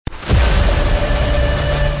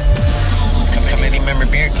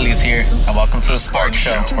Beardley's here, and welcome to the Sparks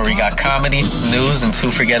Show, where we got comedy, news, and two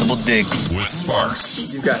forgettable digs. With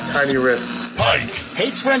Sparks. You've got tiny wrists. Pike.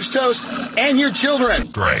 Hates French toast and your children.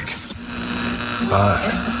 Greg.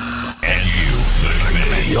 And you, the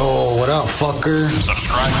committee. Yo, what up, fucker?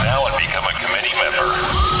 Subscribe now and become a committee member.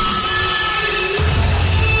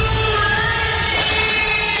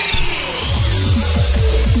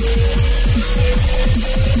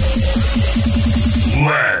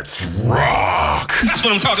 Let's rock. That's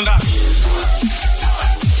what I'm talking about. Is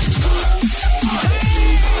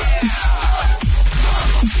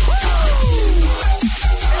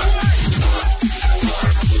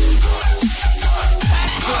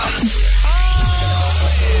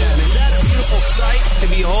that a beautiful sight to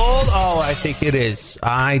behold? Oh, I think it is.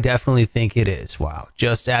 I definitely think it is. Wow.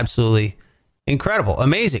 Just absolutely incredible.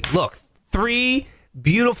 Amazing. Look, 3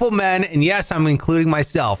 beautiful men, and yes, I'm including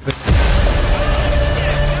myself.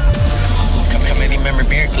 Member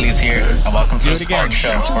Beardley's here, and welcome to the Sparks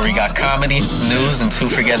Show, where we got comedy, news, and two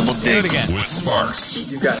forgettable digs. With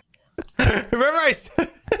Sparks. You've got. Remember I said...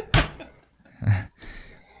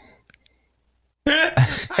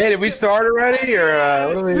 Hey, did we start already, or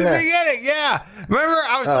what are we the doing? beginning, yeah. Remember,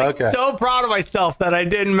 I was okay. so proud of myself that I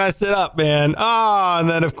didn't mess it up, man. Oh, and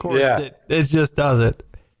then of course it just does it.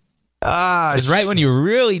 Ah, It's right when you were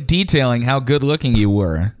really detailing how good looking you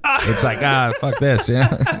were. It's like, fuck this, you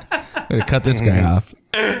know? Gotta cut this guy off.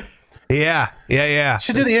 Yeah.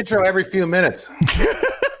 Should do the intro every few minutes.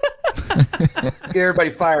 Get everybody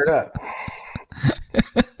fired up.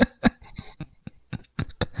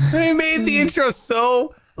 They made the intro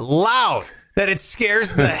so loud that it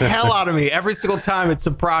scares the hell out of me every single time it's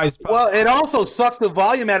surprised. Well, it also sucks the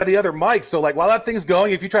volume out of the other mics. So, like, while that thing's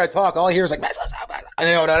going, if you try to talk, all I hear is like, you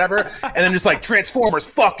know, whatever, and then just like Transformers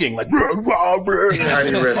fucking like.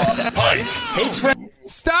 Tiny wrists. Pike. Hates French.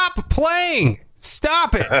 Stop playing.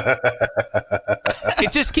 Stop it.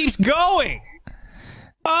 It just keeps going.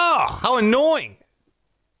 Oh, how annoying.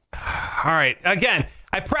 All right. Again,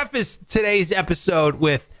 I prefaced today's episode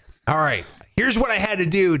with, all right, here's what I had to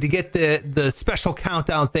do to get the special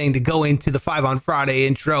countdown thing to go into the 5 on Friday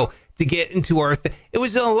intro, to get into our it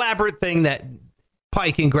was an elaborate thing that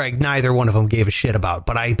Pike and Greg, neither one of them gave a shit about.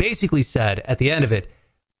 But I basically said at the end of it,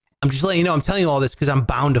 I'm just letting you know, I'm telling you all this because I'm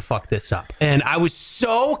bound to fuck this up. And I was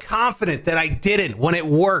so confident that I didn't when it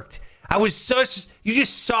worked. I was you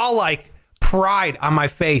just saw like pride on my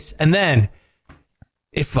face, and then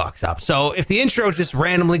it fucks up. So if the intro just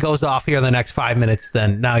randomly goes off here in the next 5 minutes,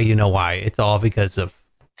 then now you know why. It's all because of...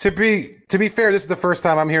 To be fair, this is the first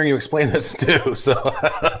time I'm hearing you explain this too. So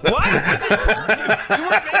What? You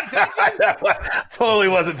weren't paying attention? totally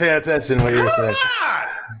wasn't paying attention to what you were saying.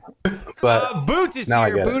 But Boot is now I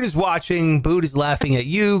here. get it. Boot is watching. Boot is laughing at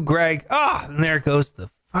you, Greg. Oh, and there goes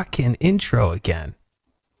the fucking intro again.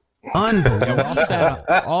 Unbelievable.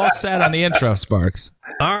 All set on the intro, Sparks.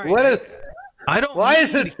 All right. what is? I don't. Why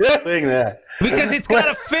is it doing that? Because it's got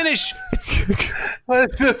to finish.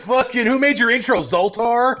 What the fucking? Who made your intro,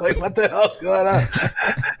 Zoltar? Like, what the hell's going on?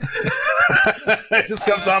 It just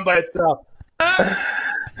comes on by itself.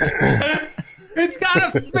 It's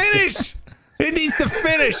got to finish. It needs to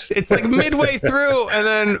finish. It's like midway through, and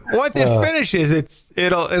then once it finishes,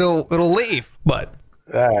 it'll leave. But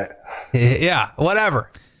All right. yeah,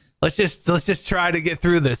 whatever. Let's just try to get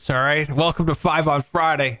through this. All right. Welcome to 5 on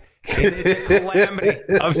Friday. It is a calamity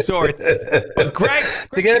of sorts. But Greg,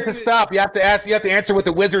 To get it to stop, you have to answer what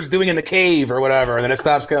the wizard's doing in the cave or whatever, and then it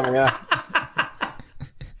stops coming out.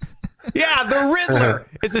 yeah, the Riddler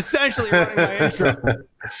is essentially running my intro.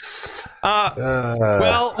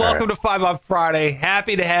 Welcome to 5 on Friday.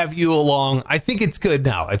 Happy to have you along. I think it's good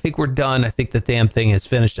now. I think we're done. I think the damn thing is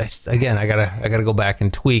finished. I gotta go back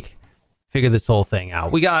and figure this whole thing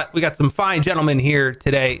out. We got some fine gentlemen here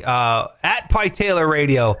today at Pike Taylor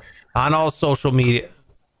Radio on all social media.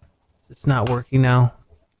 It's not working now.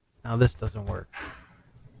 No, this doesn't work.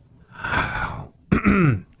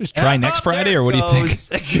 Just try next Friday, or what do you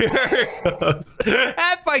think? Here it goes.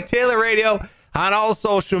 At Pike Taylor Radio on all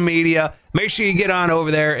social media. Make sure you get on over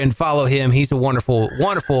there and follow him. He's a wonderful,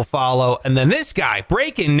 wonderful follow. And then this guy,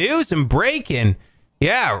 breaking news breaking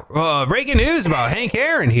news about Hank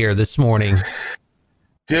Aaron here this morning.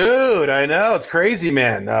 Dude, I know. It's crazy,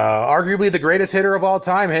 man. Arguably the greatest hitter of all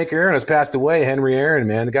time, Hank Aaron, has passed away. Henry Aaron,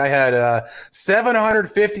 man. The guy had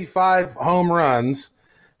 755 home runs,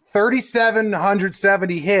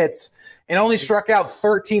 3,770 hits, and only struck out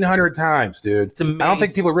 1,300 times, dude. I don't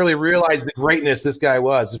think people really realize the greatness this guy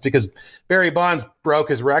was. It's because Barry Bonds broke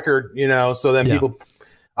his record, you know, so then people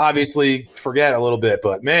obviously forget a little bit.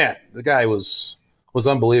 But, man, the guy was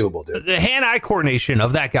unbelievable, dude. The hand-eye coordination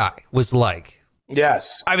of that guy was like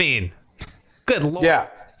Yes. I mean, good Lord. Yeah.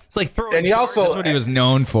 It's like throwing. And he also That's what he was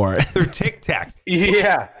known for. through Tic Tacs.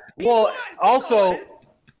 Yeah. Well, also,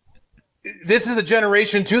 this is a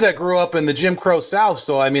generation too that grew up in the Jim Crow South.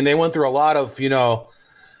 So I mean, they went through a lot of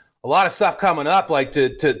stuff coming up, like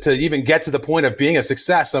to even get to the point of being a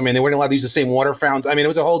success. I mean, they weren't allowed to use the same water fountains. I mean, it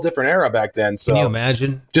was a whole different era back then. So Can you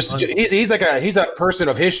imagine? He's a person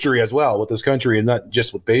of history as well with this country, and not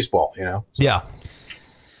just with baseball. Yeah.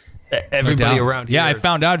 Everybody around here. Yeah, I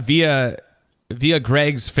found out via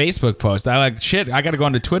Greg's Facebook post. I got to go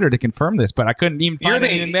onto Twitter to confirm this, but I couldn't even find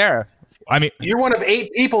anything there. I mean, you're one of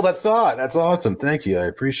 8 people that saw it. That's awesome. Thank you. I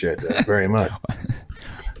appreciate that very much.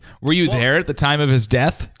 Were you there at the time of his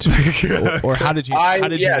death, or how did you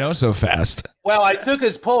know so fast? Well, I took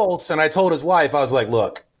his pulse and I told his wife. I was like,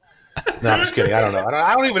 "Look, no, I'm just kidding. I don't know.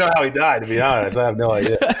 I don't even know how he died. To be honest, I have no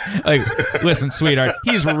idea." Like, listen, sweetheart,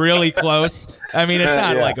 he's really close. I mean, it's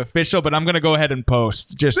not like official, but I'm gonna go ahead and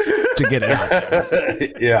post just to get it out.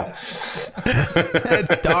 Yeah,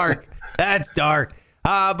 that's dark. That's dark.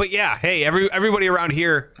 But yeah, hey, everybody around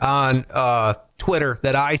here on Twitter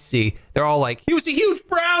that I see, they're all like, he was a huge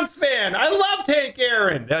Browns fan. I loved Hank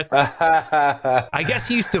Aaron. That's I guess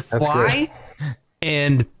he used to fly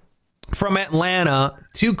and from Atlanta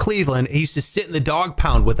to Cleveland, he used to sit in the dog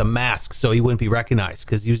pound with a mask so he wouldn't be recognized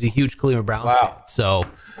because he was a huge Cleveland Browns fan. So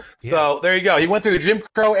there you go. He went through the Jim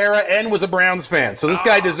Crow era and was a Browns fan. So this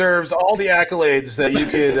guy deserves all the accolades that you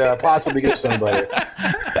could possibly give somebody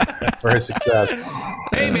for his success.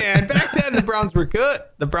 Hey, man, back then the Browns were good.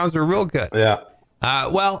 The Browns were real good. Yeah.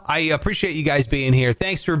 Well, I appreciate you guys being here.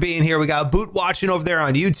 Thanks for being here. We got Boot watching over there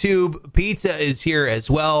on YouTube. Pizza is here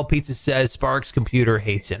as well. Pizza says Sparks' computer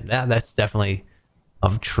hates him. That's definitely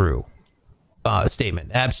a true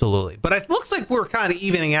statement. Absolutely. But it looks like we're kind of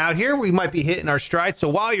evening out here. We might be hitting our stride. So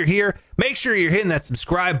while you're here, make sure you're hitting that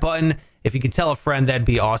subscribe button. If you could tell a friend, that'd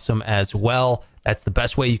be awesome as well. That's the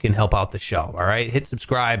best way you can help out the show. All right. Hit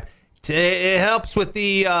subscribe. It helps with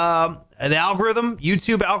the algorithm,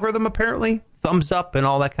 YouTube algorithm, apparently. Thumbs up and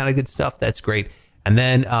all that kind of good stuff. That's great. And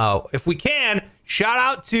then if we can, shout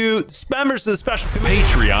out to members of the special committee.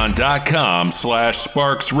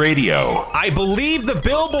 Patreon.com/Sparks Radio. I believe the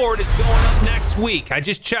billboard is going up next week. I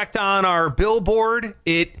just checked on our billboard.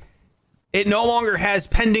 It no longer has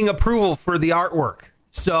pending approval for the artwork.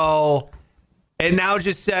 So it now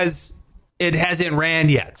just says it hasn't ran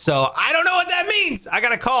yet. So I don't know what that means. I got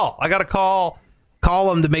to call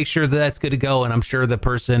them to make sure that that's good to go. And I'm sure the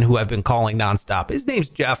person who I've been calling nonstop, his name's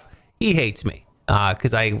Jeff. He hates me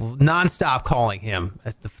because I nonstop calling him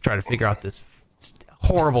to try to figure out this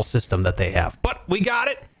horrible system that they have. But we got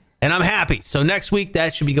it, and I'm happy. So next week,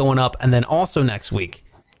 that should be going up. And then also next week,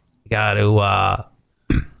 I got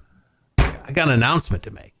an announcement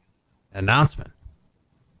to make.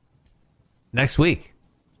 Next week.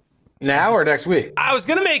 Now or next week? I was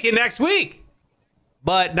going to make it next week.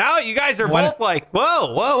 But now you guys are both like,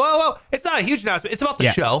 whoa. It's not a huge announcement. It's about the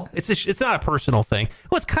show. It's not a personal thing.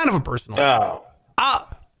 Well, it's kind of a personal thing.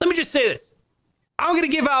 Let me just say this. I'm going to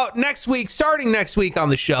give out starting next week on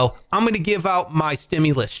the show, I'm going to give out my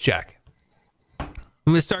stimulus check. I'm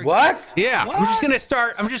going to start. What? Yeah. What? I'm just going to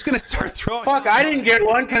start throwing. Fuck, I didn't get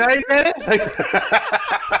one. Can I get it?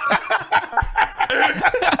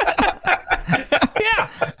 Yeah.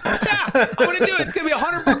 I'm going to do it. It's going to be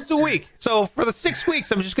 $100 a week. So for the 6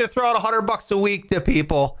 weeks, I'm just going to throw out $100 a week to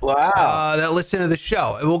people that listen to the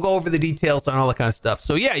show. And we'll go over the details on all that kind of stuff.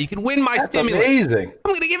 So yeah, you can win my stimulus. Amazing.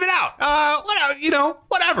 I'm going to give it out.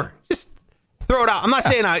 Whatever. Just throw it out. I'm not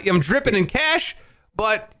saying I'm dripping in cash,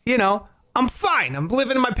 but I'm fine. I'm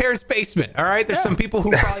living in my parents' basement. All right. There's some people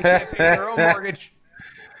who probably can't pay their own mortgage.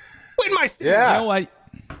 Win my stimulus. Yeah. You know what?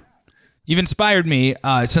 You've inspired me.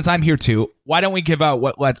 Since I'm here too, why don't we give out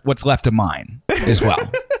what's left of mine as well?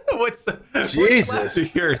 Jesus. What's left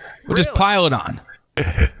of yours? We'll just pile it on.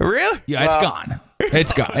 Really? Yeah, it's gone.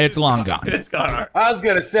 It's gone. It's long gone. It's gone. I was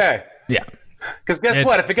going to say. Yeah. Because guess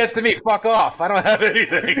what? If it gets to me, fuck off. I don't have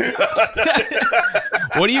anything.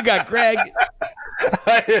 What do you got, Greg?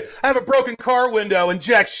 I have a broken car window and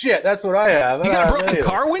jack shit. That's what I have. You got a broken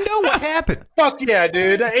car window? What happened? Fuck yeah,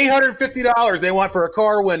 dude. $850 they want for a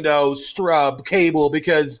car window strub cable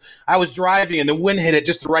because I was driving and the wind hit it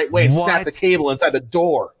just the right way and snapped the cable inside the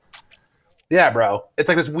door. Yeah, bro. It's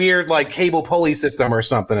like this weird cable pulley system or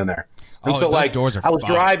something in there. And so doors are I was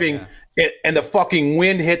driving and the fucking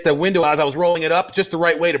wind hit the window as I was rolling it up just the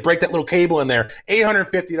right way to break that little cable in there.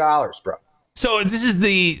 $850, bro. So this is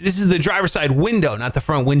the driver's side window, not the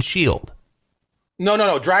front windshield.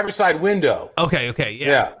 No. Driver's side window. Okay.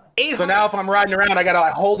 Yeah. So now if I'm riding around, I got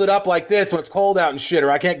to hold it up like this when it's cold out and shit,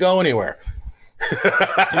 or I can't go anywhere.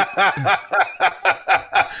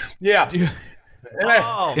 Yeah.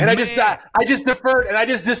 And I just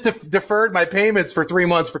deferred my payments for 3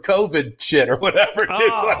 months for COVID shit or whatever, dude. So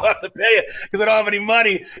I don't have to pay it because I don't have any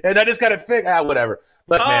money, and I just got to whatever.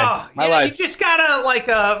 Look, man, my life. You just got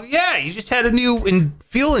you just had a new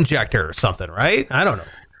fuel injector or something, right? I don't know.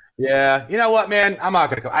 Yeah, you know what, man? I'm not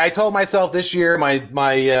gonna go. I told myself this year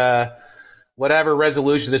my whatever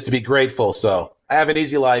resolution is to be grateful. So I have an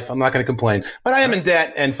easy life. I'm not going to complain, but I am in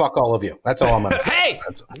debt, and fuck all of you. That's all I'm going to say. Hey,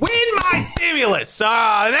 win my stimulus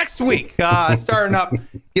next week. Starting up,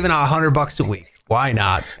 giving out $100 a week. Why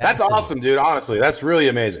not? That's awesome, dude. Honestly, that's really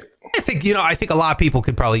amazing. I think a lot of people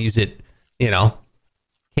could probably use it.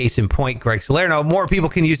 Case in point, Greg Salerno. More people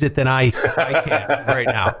can use it than I can right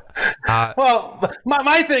now. Well,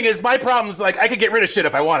 my thing is, my problem is like I could get rid of shit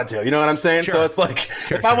if I wanted to. You know what I'm saying? Sure. So it's like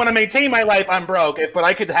if I want to maintain my life, I'm broke. But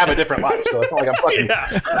I could have a different life. So it's not like I'm fucking.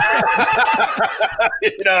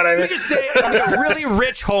 You know what I mean? You just say I'm a really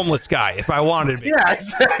rich homeless guy if I wanted to be. Yeah,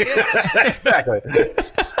 exactly.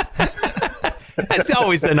 That's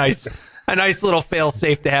always a nice little fail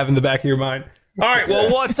safe to have in the back of your mind. All right, well,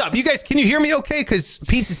 what's up? You guys, can you hear me okay? Because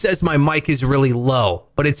Pizza says my mic is really low,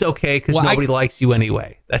 but it's okay because nobody likes you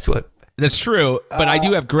anyway. That's true, but I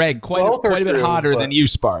do have Greg quite a bit hotter than you,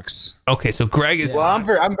 Sparks. Okay, so Greg is... Well, I'm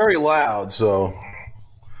very loud, so...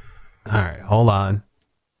 All right, hold on.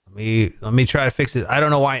 Let me try to fix it. I don't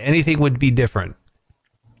know why anything would be different.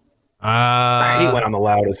 He went on the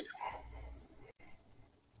loudest.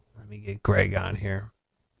 Let me get Greg on here.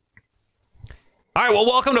 All right, well,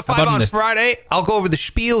 welcome to 5 on Friday. I'll go over the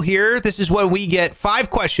spiel here. This is when we get 5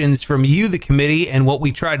 questions from you, the committee, and what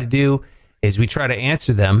we try to do is we try to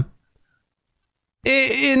answer them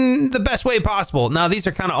in the best way possible. Now, these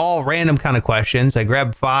are kind of all random kind of questions. I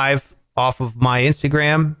grabbed 5 off of my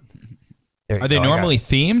Instagram. Are they normally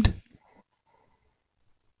themed?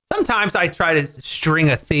 Sometimes I try to string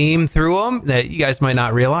a theme through them that you guys might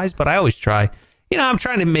not realize, but I always try. I'm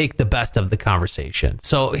trying to make the best of the conversation.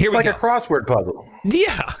 So here we go. It's like a crossword puzzle.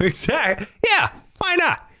 Yeah, exactly. Yeah, why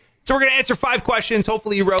not? So we're going to answer 5 questions.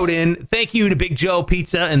 Hopefully you wrote in. Thank you to Big Joe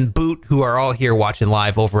Pizza and Boot, who are all here watching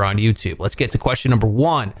live over on YouTube. Let's get to question number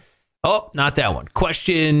 1. Oh, not that one.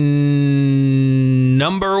 Question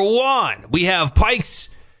number 1. We have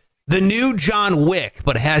Pike's the new John Wick,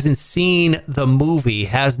 but hasn't seen the movie,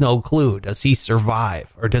 has no clue. Does he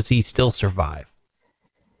survive, or does he still survive?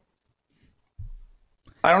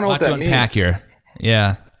 I don't know what that means. Unpack here.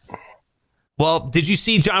 Yeah. Well, did you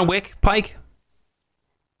see John Wick, Pike?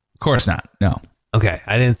 Of course not. No. Okay,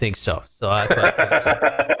 I didn't think so. So that's what I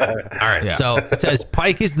thought. All right. Yeah. So it says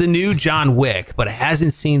Pike is the new John Wick, but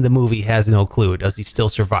hasn't seen the movie, has no clue. Does he still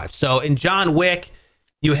survive? So in John Wick,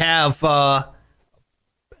 you have a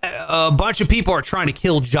bunch of people are trying to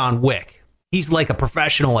kill John Wick. He's like a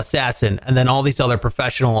professional assassin, and then all these other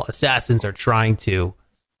professional assassins are trying to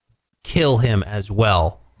kill him as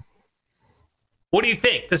well. What do you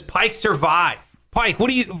think? Does Pike survive? Pike,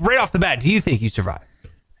 right off the bat, do you think you survive?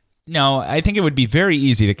 No, I think it would be very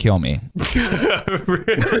easy to kill me.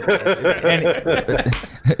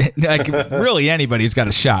 Really anybody's got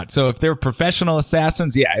a shot. So if they're professional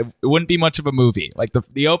assassins, yeah, it wouldn't be much of a movie. Like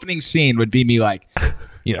the opening scene would be me like,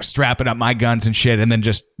 strapping up my guns and shit and then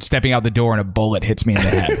just stepping out the door and a bullet hits me in the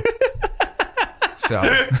head. So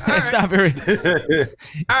it's not very.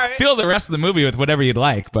 All right. Fill the rest of the movie with whatever you'd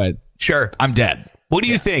like, but sure, I'm dead. What do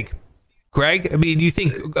you think, Greg? I mean, do you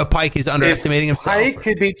think Pike is underestimating himself? Pike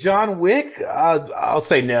could be John Wick. I'll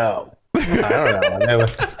say no. I don't know.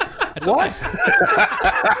 What?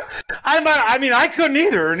 I couldn't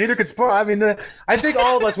either. Neither could Spark. I mean, I think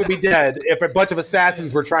all of us would be dead if a bunch of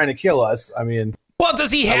assassins were trying to kill us. I mean. Well,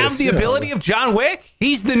 does he have the ability of John Wick?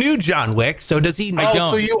 He's the new John Wick, so does he?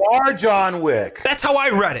 So you are John Wick. That's how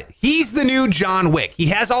I read it. He's the new John Wick. He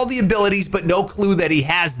has all the abilities, but no clue that he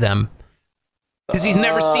has them because he's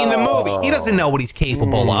never seen the movie. He doesn't know what he's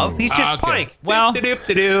capable of. He's just Pike. Well,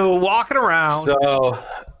 walking around. So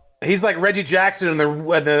he's like Reggie Jackson in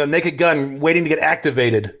the Naked Gun, waiting to get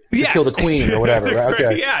activated to kill the queen or whatever.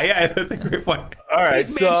 Okay. Yeah, that's a great point. All right,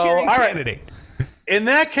 in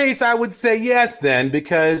that case, I would say yes then,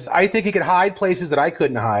 because I think he could hide places that I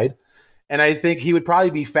couldn't hide. And I think he would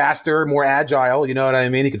probably be faster, more agile. You know what I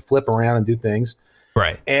mean? He could flip around and do things.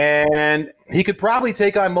 Right. And he could probably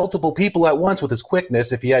take on multiple people at once with his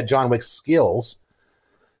quickness if he had John Wick's skills.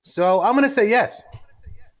 So I'm going to say yes.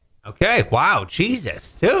 Okay. Wow.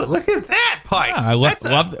 Jesus. Dude, look at that, Pike. Yeah, I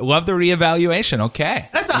love the reevaluation. Okay.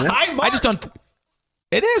 That's a high mark. I just don't.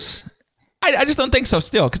 It is. I just don't think so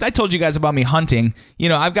still, because I told you guys about me hunting.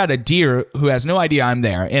 I've got a deer who has no idea I'm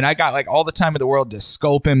there, and I got like all the time in the world to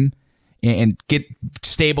scope him and get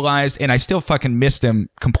stabilized, and I still fucking missed him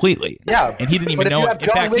completely. Yeah, and he didn't even but know if you it. have In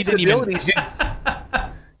John fact, he Wick's didn't even. abilities,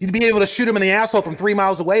 you'd be able to shoot him in the asshole from 3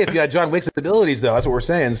 miles away if you had John Wick's abilities, though. That's what we're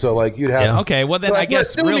saying. So, like, you'd have. Yeah. Okay, well then so I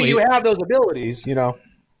guess really you have those abilities, you know.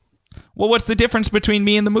 Well, what's the difference between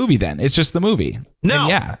me and the movie then? It's just the movie. No. And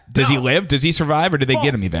yeah. Does he live? Does he survive, or do they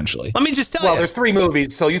get him eventually? Let me just tell Well, you. there's 3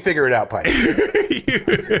 movies, so you figure it out, Pike.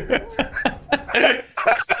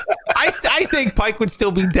 I think Pike would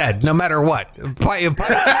still be dead no matter what. You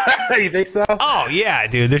think so? Oh, yeah,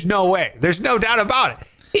 dude. There's no way. There's no doubt about it.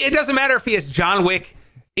 It doesn't matter if he has John Wick,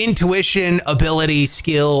 intuition, ability,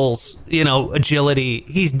 skills, agility.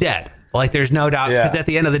 He's dead. Like, there's no doubt. Because at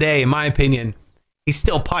the end of the day, in my opinion, he's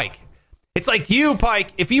still Pike. It's like you,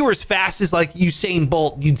 Pike. If you were as fast as, like, Usain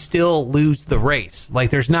Bolt, you'd still lose the race. Like,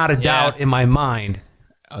 there's not a doubt in my mind.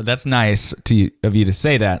 Oh, that's nice of you to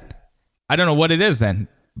say that. I don't know what it is then.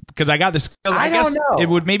 Because I got this. I guess don't know. It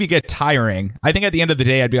would maybe get tiring. I think at the end of the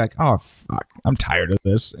day, I'd be like, "Oh fuck, I'm tired of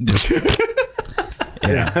this." And just,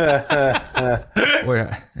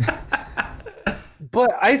 But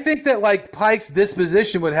I think that like Pike's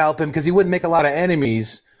disposition would help him because he wouldn't make a lot of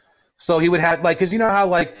enemies. So he would have like, because you know how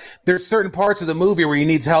like there's certain parts of the movie where he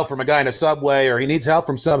needs help from a guy in a subway or he needs help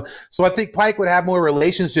from some. So I think Pike would have more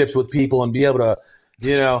relationships with people and be able to.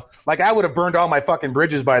 Like I would have burned all my fucking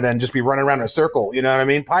bridges by then, just be running around in a circle. You know what I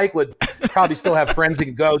mean? Pike would probably still have friends he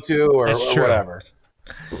could go to or whatever.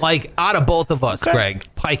 Like out of both of us, Greg,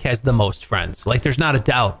 Pike has the most friends. Like there's not a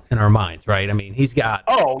doubt in our minds, right? I mean, he's got.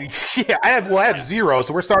 Oh yeah, I have 0,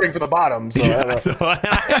 so we're starting from the bottom. So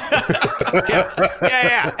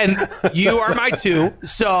yeah, and you are my 2.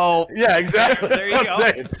 So yeah, exactly. That's what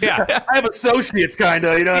I'm saying. Yeah, I have associates, kind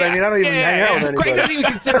of. You know what I mean? I don't even hang out with anybody. Greg doesn't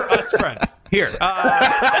even consider us friends. Here,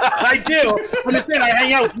 I do. I'm just saying, I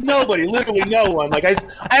hang out with nobody, literally no one. Like I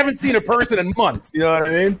haven't seen a person in months. You know what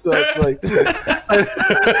I mean? So it's like,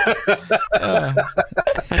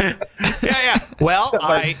 yeah. Well,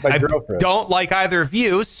 I don't like either of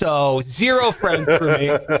you, so 0 friends for me.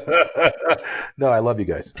 No, I love you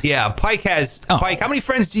guys. Yeah, Pike has. Pike, how many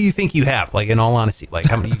friends do you think you have? Like in all honesty, like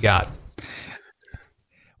how many you got?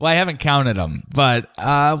 Well, I haven't counted them, but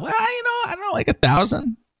I don't know, like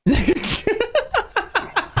 1,000.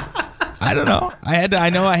 I don't know. I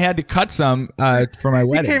know I had to cut some for my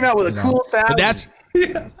wedding. You came out with a cool 1,000. But that's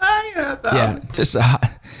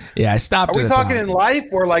I stopped. Are we talking in life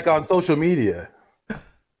or like on social media?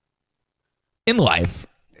 In life,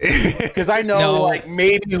 because I know like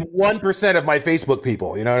maybe 1% of my Facebook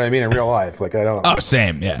people. You know what I mean? In real life, like I don't. Oh,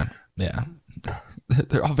 same. Yeah.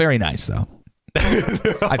 They're all very nice though.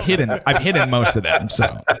 I've hidden most of them. So.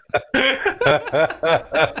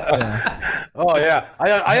 Oh yeah,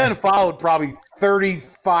 I unfollowed probably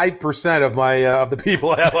 35% of my of the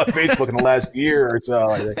people I have on Facebook in the last year or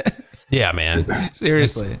so. I think. Yeah, man.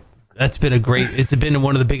 Seriously, it's been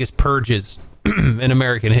one of the biggest purges in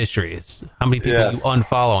American history. It's how many people you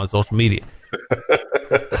unfollow on social media.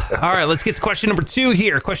 All right, let's get to question number 2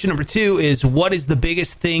 here. Question number 2 is, what is the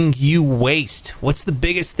biggest thing you waste? What's the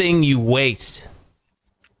biggest thing you waste?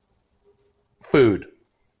 Food.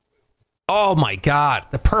 Oh my God,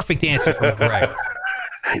 the perfect answer from Greg.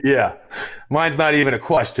 Yeah, mine's not even a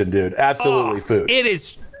question, dude. Absolutely food. It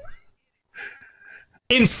is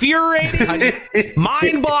infuriating,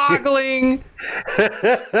 mind-boggling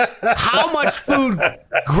how much food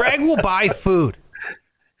Greg will buy food.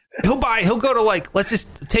 He'll go to like, let's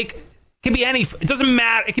just take, it can be any, it doesn't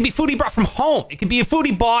matter. It can be food he brought from home. It can be a food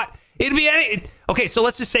he bought. It'd be any, okay, so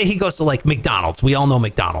let's just say he goes to like McDonald's. We all know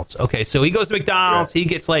McDonald's. Okay, so he goes to McDonald's, he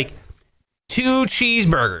gets like 2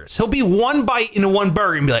 cheeseburgers. He'll be 1 bite into 1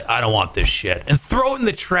 burger and be like, I don't want this shit. And throw it in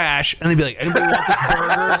the trash. And then be like, anybody want this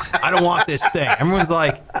burger? I don't want this thing. Everyone's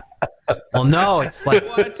like, well, no, it's like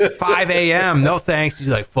 5 a.m. No thanks. He's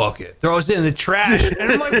like, fuck it. Throws it in the trash.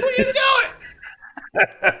 And I'm like, what are you doing?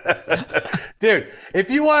 Dude, if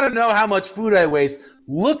you want to know how much food I waste,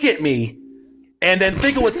 look at me and then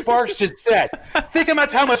think of what Sparks just said. Think about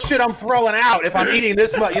how much shit I'm throwing out if I'm eating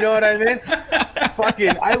this much. You know what I mean?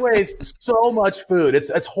 Fucking, I waste so much food.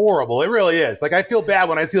 It's horrible. It really is. Like, I feel bad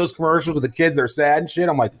when I see those commercials with the kids that are sad and shit.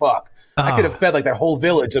 I'm like, fuck. I could have fed like that whole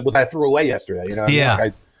village with what I threw away yesterday. You know what I mean?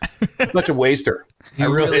 Like, I'm such a waster. I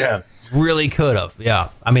really am. Really could have. Yeah.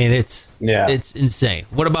 I mean, it's insane.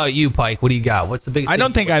 What about you, Pike? What do you got? What's the biggest I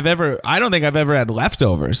don't think I've ever had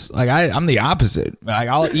leftovers. Like I'm the opposite. Like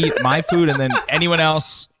I'll eat my food and then anyone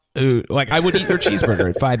else who, like, I would eat your cheeseburger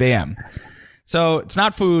at 5 a.m. So it's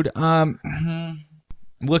not food.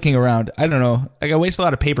 I'm looking around. I don't know. Like I waste a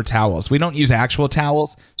lot of paper towels. We don't use actual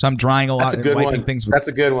towels, so I'm drying a lot. That's a good wiping one. Things with, That's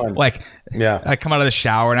a good one. Like, yeah, I come out of the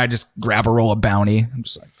shower and I just grab a roll of Bounty. I'm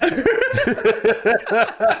just like, so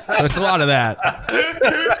it's a lot of that.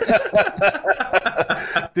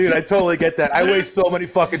 Dude, I totally get that. I waste so many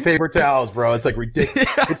fucking paper towels, bro. It's like ridiculous.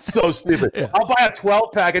 It's so stupid. Yeah. I'll buy a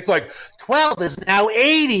 12 pack. It's like 12 is now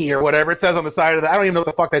 80 or whatever it says on the side of that. I don't even know what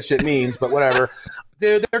the fuck that shit means, but whatever.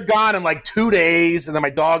 Dude, they're gone in like 2 days, and then my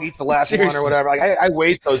dog eats the last one or whatever. Like I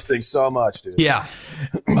waste those things so much, dude. Yeah.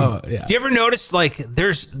 Yeah. Do you ever notice like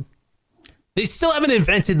they still haven't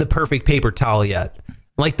invented the perfect paper towel yet?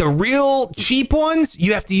 Like the real cheap ones,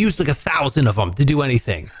 you have to use like 1,000 of them to do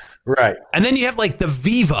anything. Right. And then you have like the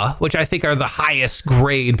Viva, which I think are the highest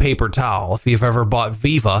grade paper towel. If you've ever bought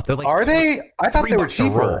Viva, they're like, are they? I thought they were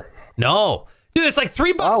cheaper. No, dude, it's like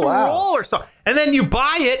 $3 a roll or something. And then you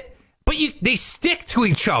buy it, but they stick to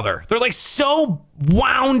each other. They're like so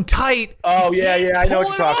wound tight. Oh yeah, I know what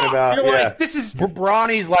you're talking about. You're yeah, like, this is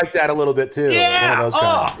Brawnies like that a little bit too. Yeah. One of those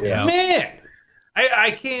kind. Yeah. Man,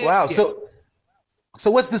 I can't. Wow. Yeah.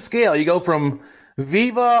 So what's the scale? You go from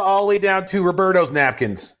Viva all the way down to Roberto's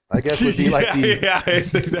napkins. I guess would be like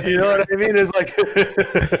exactly. You know what I mean? It's like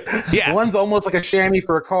one's almost like a chamois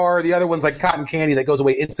for a car. The other one's like cotton candy that goes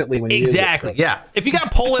away instantly when you use it. So. Yeah. If you got to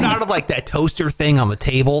pull it out of like that toaster thing on the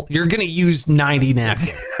table, you're gonna use 90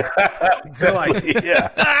 napkins. Exactly. Yeah.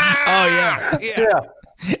 Yeah.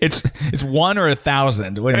 It's 1 or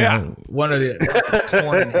 1,000. What do you know? One of the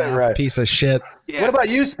torn in half piece of shit. Yeah. What about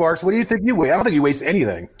you, Sparks? What do you think you waste? I don't think you waste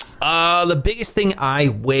anything. The biggest thing I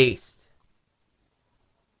waste.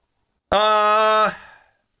 You're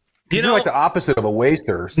like the opposite of a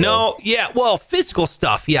waster. So. No, yeah, well, physical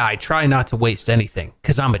stuff. Yeah, I try not to waste anything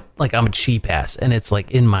because I'm a cheap ass, and it's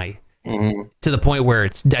like in my to the point where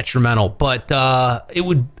it's detrimental. But it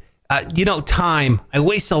would, time. I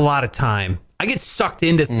waste a lot of time. I get sucked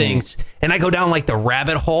into things, and I go down like the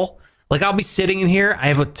rabbit hole. Like I'll be sitting in here, I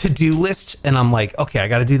have a to-do list, and I'm like, okay, I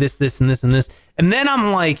got to do this, this, and this, and this, and then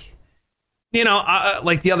I'm like.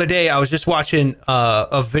 Like the other day, I was just watching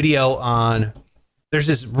a video on. There's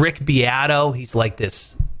this Rick Beato. He's like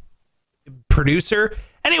this producer.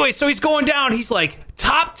 Anyway, so he's going down. He's like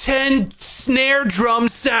top 10 snare drum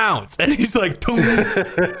sounds, and he's like, tung,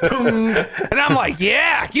 tung. And I'm like,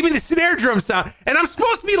 yeah, give me the snare drum sound. And I'm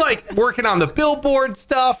supposed to be like working on the Billboard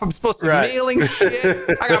stuff. I'm supposed to be mailing shit.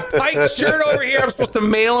 I got Pike's shirt over here. I'm supposed to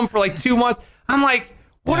mail him for like 2 months. I'm like,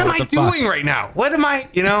 what am I doing right now? What am I,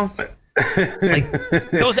 like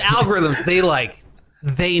those algorithms,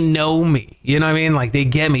 they know me, you know what I mean? Like they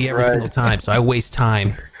get me every single time, so I waste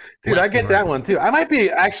time. Dude, I get that one too. I might be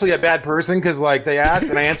actually a bad person because like they asked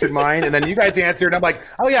and I answered mine, and then you guys answered, and I'm like,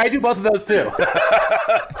 oh yeah, I do both of those too.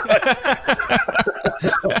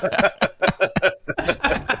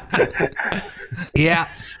 Yeah,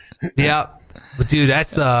 but dude,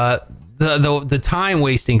 that's the time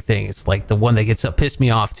wasting thing. It's like the one that pissed me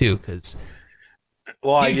off too, because.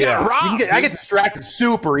 Well, I get distracted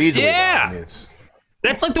super easily. Yeah, I mean,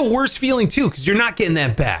 that's like the worst feeling too, because you're not getting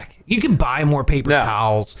that back. You can buy more paper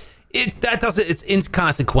towels. It's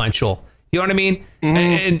inconsequential. You know what I mean?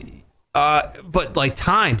 And but like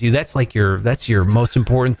time, dude, that's your most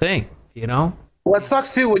important thing. Well, it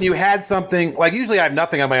sucks too when you had something like usually I have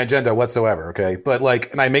nothing on my agenda whatsoever. Okay, but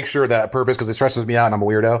like, and I make sure that purpose because it stresses me out and I'm a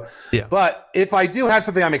weirdo. Yeah. But if I do have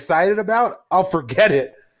something I'm excited about, I'll forget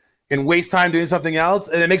it. And waste time doing something else,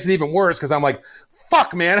 and it makes it even worse because I'm like,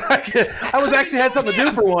 "Fuck, man! I was actually had something to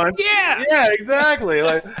do for once." Yeah, exactly.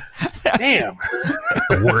 Like, damn,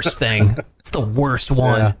 the worst thing. It's the worst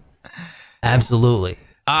one. Yeah. Absolutely.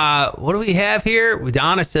 What do we have here?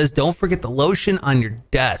 Donna says, "Don't forget the lotion on your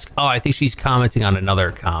desk." Oh, I think she's commenting on another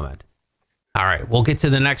comment. All right, we'll get to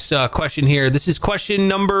the next question here. This is question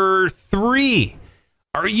number 3.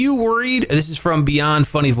 Are you worried? This is from Beyond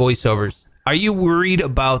Funny Voiceovers. Are you worried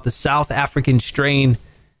about the South African strain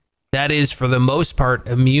that is, for the most part,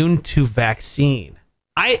 immune to vaccine?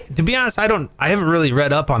 To be honest, I haven't really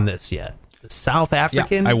read up on this yet. The South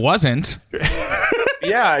African? Yeah, I wasn't.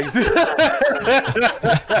 Yeah.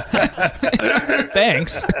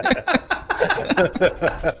 Thanks.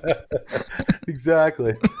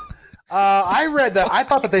 Exactly. I read that. I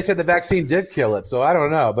thought that they said the vaccine did kill it, so I don't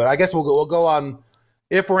know. But I guess we'll go on.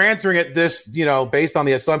 If we're answering it this, based on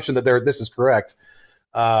the assumption that this is correct,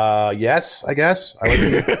 yes, I guess.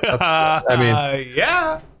 Yeah.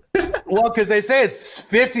 Well, because they say it's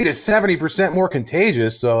 50 to 70% more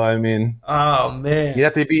contagious. So, I mean, oh man, you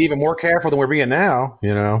have to be even more careful than we're being now.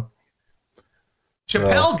 It's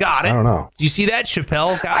Chappelle got it. I don't know. Do you see that?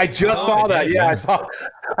 Chappelle got it. I just saw that. Yeah, I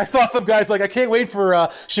saw some guys like, I can't wait for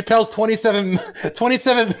Chappelle's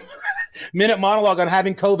 27 minute monologue on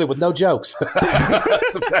having COVID with no jokes.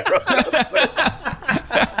 Some guy wrote that.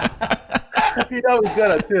 You know he's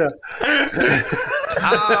gonna too.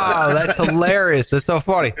 Oh, that's hilarious. That's so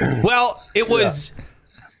funny. Well, it was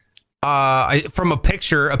from a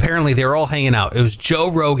picture. Apparently, they were all hanging out. It was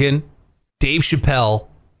Joe Rogan, Dave Chappelle,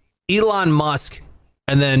 Elon Musk,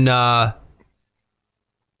 and then I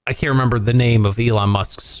can't remember the name of Elon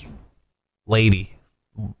Musk's lady.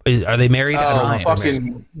 Are they married? I don't know.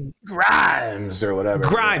 Fucking Grimes or whatever.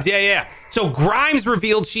 Grimes, yeah. So Grimes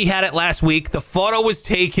revealed she had it last week. The photo was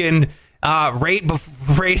taken right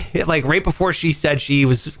before she said she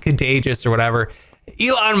was contagious or whatever.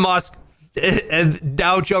 Elon Musk, and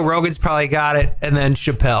now Joe Rogan's probably got it, and then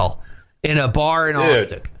Chappelle in a bar in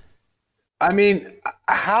Austin. I mean,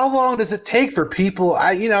 how long does it take for people?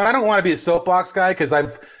 I don't want to be a soapbox guy because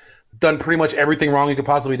I've done pretty much everything wrong you could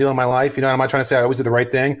possibly do in my life. I'm not trying to say I always do the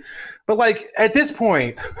right thing, but like at this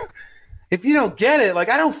point, if you don't get it, like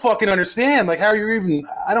I don't fucking understand. Like how you even?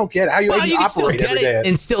 I don't get it. How you even can still operate get every it day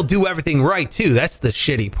and still do everything right too. That's the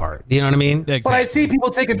shitty part. You know what I mean? Exactly. But I see people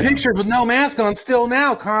taking pictures with no mask on still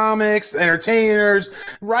now. Comics,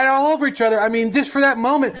 entertainers, right all over each other. I mean, just for that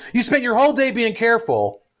moment, you spent your whole day being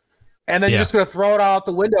careful. And then you're just going to throw it out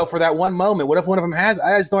the window for that one moment. What if one of them has?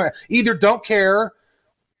 I just don't care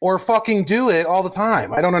or fucking do it all the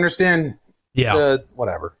time. I don't understand.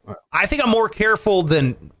 Whatever. I think I'm more careful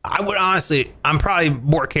than I would honestly. I'm probably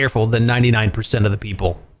more careful than 99% of the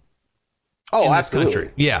people. Oh, in absolutely. This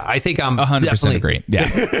country. Yeah, I think I'm 100% agree.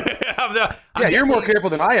 Yeah. You're more careful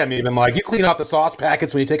than I am. Even like you clean off the sauce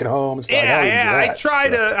packets when you take it home and stuff. I try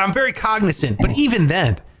to. I'm very cognizant, but even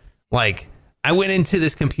then, like. I went into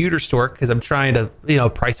this computer store because I'm trying to,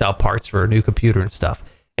 price out parts for a new computer and stuff.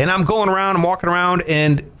 And I'm going around, I'm walking around,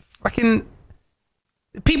 and fucking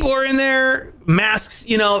people are in there, masks,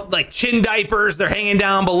 like chin diapers. They're hanging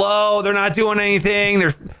down below. They're not doing anything.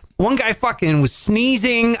 One guy fucking was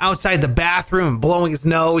sneezing outside the bathroom and blowing his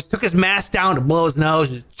nose. Took his mask down to blow his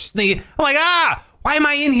nose. I'm like, why am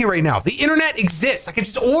I in here right now? The internet exists. I can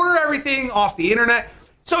just order everything off the internet.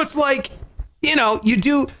 So it's like, you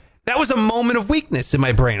do. That was a moment of weakness in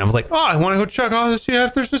my brain. I was like, I want to go check out to see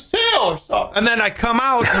if there's a sale or something. And then I come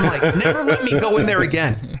out and I'm like, never let me go in there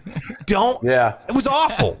again. Don't. Yeah. It was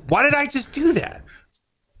awful. Why did I just do that?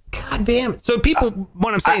 God damn it. So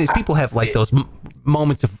what I'm saying is people have like those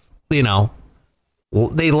moments of, they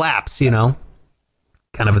lapse, kind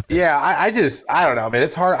of a thing. Yeah. I don't know, man.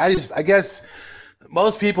 It's hard. I guess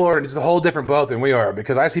most people are in just a whole different boat than we are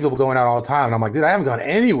because I see people going out all the time and I'm like, dude, I haven't gone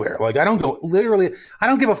anywhere. Like I don't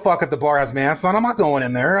give a fuck if the bar has masks on. I'm not going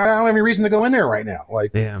in there. I don't have any reason to go in there right now.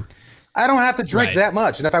 Like, I don't have to drink that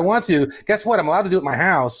much. And if I want to, guess what? I'm allowed to do it in my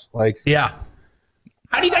house. Like, yeah.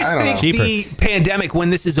 How do you guys think the pandemic,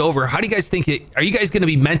 when this is over, how do you guys think are you guys going to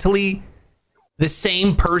be mentally the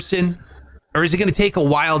same person? Or is it going to take a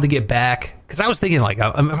while to get back? Because I was thinking like,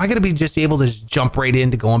 am I going to be just able to just jump right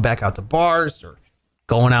into going back out to bars or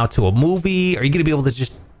going out to a movie? Are you going to be able to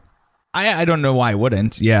just? I don't know why I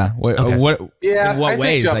wouldn't. Yeah. What? Yeah. In what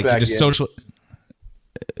ways? Like you just social.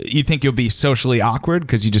 You think you'll be socially awkward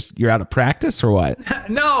because you're out of practice or what?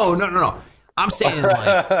 No. I'm saying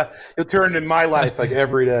like you'll turn in my life like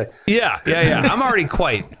every day. Yeah. I'm already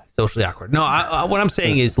quite socially awkward. No, what I'm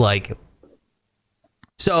saying is like,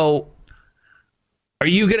 so are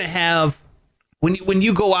you going to have when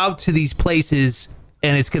you go out to these places?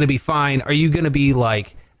 And it's going to be fine. Are you going to be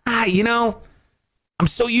like, I'm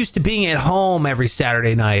so used to being at home every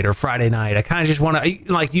Saturday night or Friday night. I kind of just want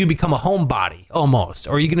to, like, you become a homebody almost.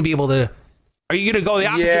 Or are you going to be able to, are you going to go the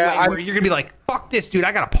opposite way where you're going to be like, fuck this, dude.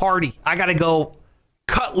 I got to party. I got to go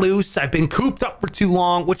cut loose. I've been cooped up for too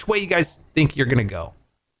long. Which way you guys think you're going to go?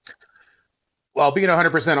 Well, being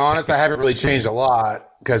 100% honest, I haven't really changed a lot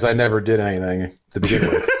because I never did anything to begin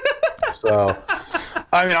with. So.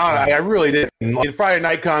 I mean, I really didn't. Like, Friday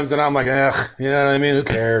night comes and I'm like, ugh, you know what I mean? Who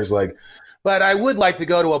cares? Like, but I would like to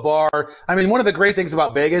go to a bar. I mean, one of the great things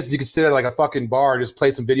about Vegas is you can sit at like a fucking bar, just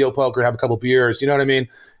play some video poker, have a couple beers. You know what I mean?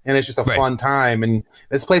 And it's just a fun time. And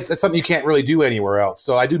that's something you can't really do anywhere else.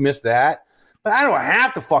 So I do miss that. But I don't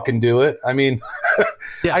have to fucking do it. I mean,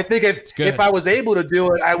 I think if I was able to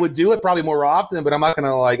do it, I would do it probably more often. But I'm not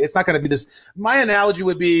gonna it's not gonna be this. My analogy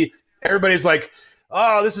would be everybody's like,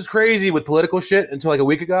 oh, this is crazy with political shit until like a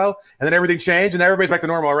week ago. And then everything changed and everybody's back to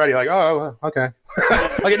normal already. Like, oh, okay.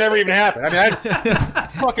 Like it never even happened. I mean, I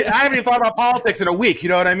haven't even thought about politics in a week. You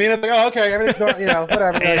know what I mean? It's like, oh, okay. Everything's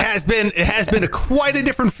whatever. It has been quite a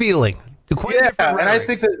different feeling. And I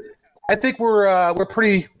think I think we're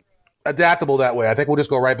pretty adaptable that way. I think we'll just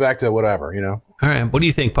go right back to whatever, you know. All right. What do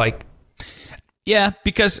you think, Pike? Yeah,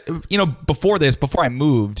 because, you know, before I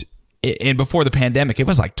moved and before the pandemic, it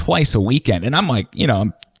was like twice a weekend. And I'm like, you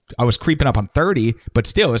know, I was creeping up on 30, but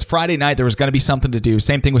still, it was Friday night. There was going to be something to do.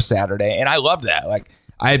 Same thing with Saturday. And I loved that. Like,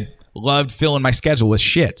 I loved filling my schedule with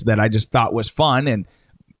shit that I just thought was fun and,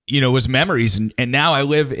 you know, was memories. And now I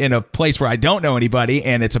live in a place where I don't know anybody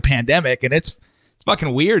and it's a pandemic and it's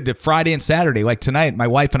fucking weird to Friday and Saturday. Like tonight, my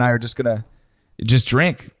wife and I are just going to just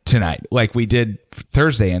drink tonight like we did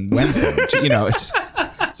Thursday and Wednesday. You know, it's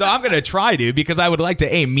so I'm going to try to because I would like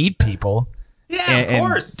to meet people. Yeah, and, of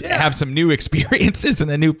course. And have some new experiences in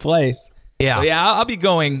a new place. Yeah. So yeah, I'll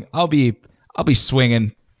be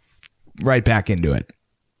swinging right back into it.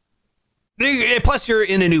 Plus, you're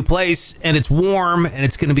in a new place and it's warm and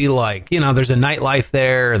it's going to be like, you know, there's a nightlife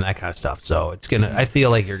there and that kind of stuff. So I feel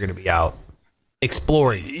like you're going to be out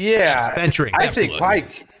exploring. Yeah. Venturing. I think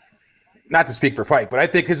Pike, not to speak for Pike, but I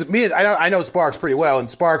think because I know Sparks pretty well, and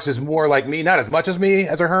Sparks is more like me, not as much as me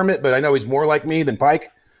as a hermit, but I know he's more like me than Pike.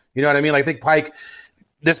 You know what I mean? Like, I think Pike,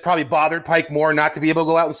 this probably bothered Pike more not to be able to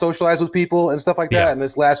go out and socialize with people and stuff like that. Yeah. And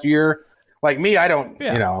this last year, like me, I don't,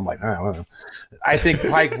 you know, I'm like, I don't know. I think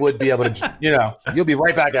Pike would be able to, you know, you'll be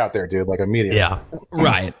right back out there, dude, like immediately. Yeah.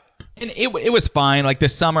 Right. And it was fine. Like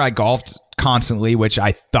this summer I golfed constantly, which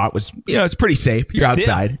I thought was, you know, it's pretty safe. You're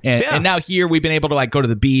outside. And now here we've been able to like go to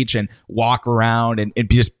the beach and walk around and be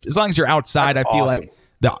just, as long as you're outside, That's I feel awesome.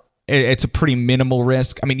 like it's a pretty minimal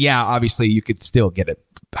risk. I mean, yeah, obviously you could still get it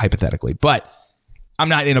hypothetically, but I'm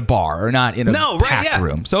not in a bar or not in a packed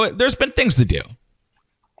room. So there's been things to do.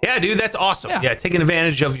 Yeah, dude, that's awesome. Yeah, taking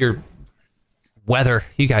advantage of your weather.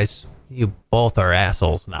 You guys, you both are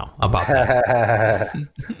assholes now about that.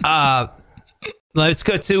 Let's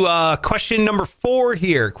go to question number 4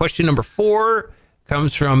 here. Question number 4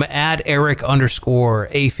 comes from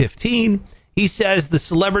 @Eric_A15. He says, the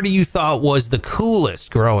celebrity you thought was the coolest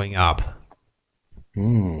growing up.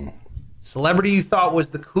 Celebrity you thought was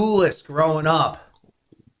the coolest growing up.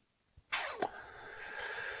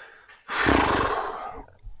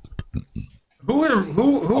 Who are the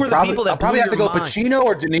people that I'll probably have to go mind? Pacino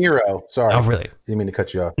or De Niro. Sorry. Oh, really? Didn't mean to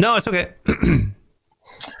cut you off. No, it's okay.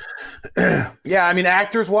 Yeah, I mean,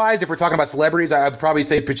 actors-wise, if we're talking about celebrities, I'd probably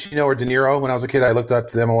say Pacino or De Niro. When I was a kid, I looked up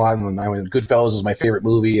to them a lot. And I mean, Goodfellas is my favorite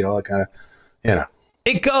movie, you know, that kind of, you know.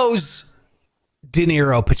 It goes De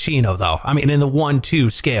Niro, Pacino, though. I mean, in the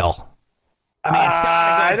 1-2 scale. I mean, it's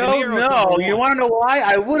I don't know. You want to know why?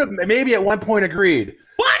 I would have maybe at one point agreed.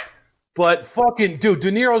 What? But fucking, dude,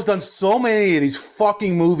 De Niro's done so many of these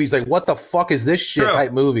fucking movies. Like, what the fuck is this shit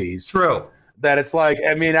type movies? True. That it's like,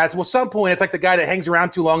 I mean, at some point, it's like the guy that hangs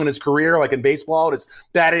around too long in his career, like in baseball, his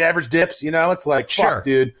batting average dips, you know? It's like, fuck,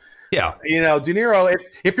 dude. Yeah. You know, De Niro,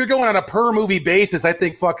 if you're going on a per movie basis, I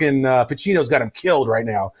think fucking Pacino's got him killed right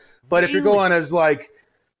now. But if you're going as like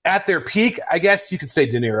at their peak, I guess you could say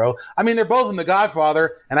De Niro. I mean, they're both in The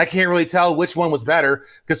Godfather, and I can't really tell which one was better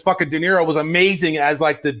because fucking De Niro was amazing as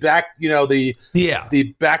like the back, you know, the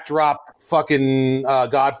backdrop fucking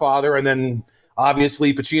Godfather, and then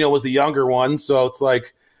obviously Pacino was the younger one, so it's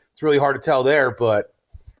like it's really hard to tell there. But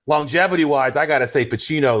longevity wise, I gotta say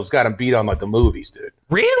Pacino's got him beat on like the movies, dude.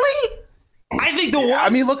 Really? I think the one. I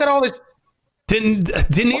mean, look at all this. De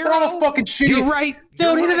Niro. Look at all the fucking shit. You're right.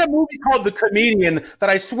 Dude, he did a movie called The Comedian that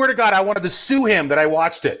I swear to God I wanted to sue him that I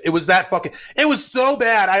watched it. It was that fucking. It was so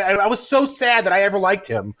bad. I was so sad that I ever liked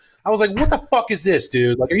him. I was like, what the fuck is this,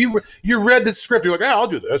 dude? Like, you read the script, you're like, yeah, I'll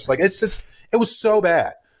do this. Like, it was so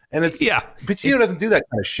bad, and it's Pacino doesn't do that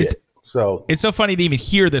kind of shit. So it's so funny to even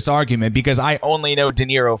hear this argument because I only know De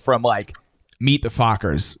Niro from like Meet the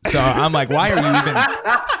Fockers. So I'm like, why are you even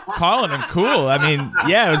calling him cool? I mean,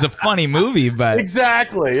 yeah, it was a funny movie, but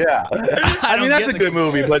exactly, yeah. I mean, that's a good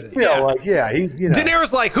movie, but still, like, yeah, he, you know. De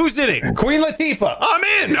Niro's like, who's in it? Queen Latifah.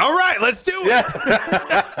 I'm in. All right, let's do it. Yeah.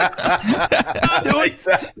 I'll do it.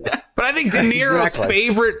 Exactly. But I think De Niro's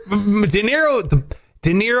favorite, De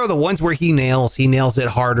Niro, the ones where he nails it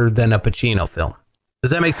harder than a Pacino film.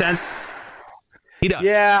 Does that make sense? He does.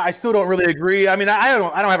 Yeah, I still don't really agree. I mean, I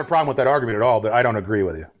don't have a problem with that argument at all, but I don't agree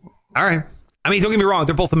with you. All right. I mean, don't get me wrong;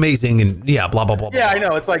 they're both amazing, and blah blah blah. Yeah, blah. I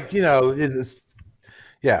know. It's like, you know,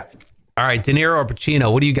 yeah. All right, De Niro or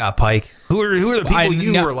Pacino? What do you got, Pike? Who are the people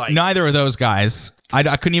you were like? Neither of those guys. I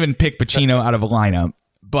couldn't even pick Pacino out of a lineup.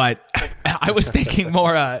 But I was thinking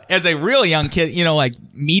more as a real young kid, you know, like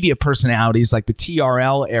media personalities, like the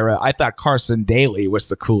TRL era. I thought Carson Daly was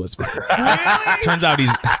the coolest. Turns out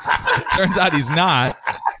he's not.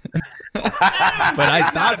 but I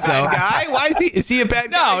thought so. Guy? Why is he a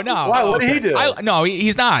bad guy? No. Why? What did he do? No,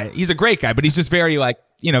 he's not. He's a great guy, but he's just very like,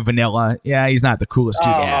 vanilla. Yeah, he's not the coolest dude.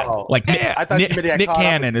 Like I thought Nick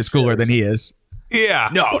Cannon is cooler than he is. Yeah.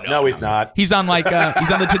 No, he's not. He's on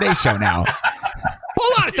he's on the Today Show now.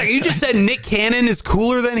 Hold on a second. You just said Nick Cannon is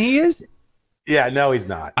cooler than he is? Yeah, no, he's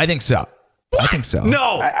not. I think so. What? I think so.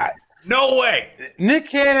 No. No way. Nick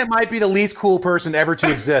Cannon might be the least cool person ever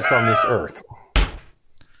to exist on this earth.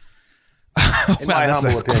 In my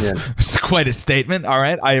humble opinion. It's quite a statement. All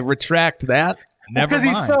right. I retract that. Never mind.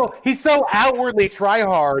 Because he's so outwardly try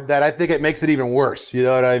hard that I think it makes it even worse. You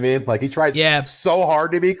know what I mean? Like he tries so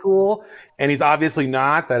hard to be cool, and he's obviously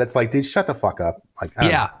not. That it's like, dude, shut the fuck up. Like,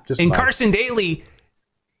 and Carson Daly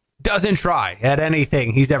doesn't try at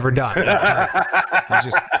anything he's ever done.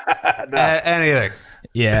 Anything.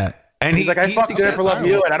 Yeah. And he's like, I fucked Jennifer Love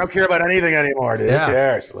Hewitt, and I don't care about anything anymore, dude. Yeah. Who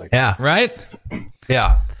cares? Like, Right?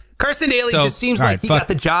 Yeah. Carson Daly just seems like he got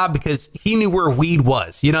the job because he knew where weed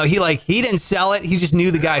was. You know, he didn't sell it. He just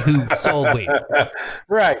knew the guy who sold weed.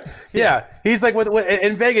 Right. Yeah. He's like,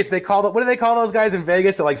 in Vegas, they call it, what do they call those guys in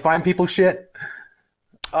Vegas that like find people shit?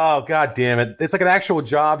 Oh, God damn it. It's like an actual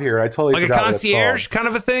job here. I totally forgot. Like a concierge kind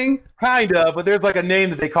of a thing? Kind of, but there's like a name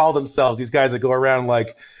that they call themselves. These guys that go around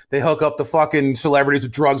like they hook up the fucking celebrities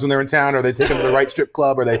with drugs when they're in town, or they take them to the right strip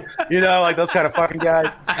club, or they, like those kind of fucking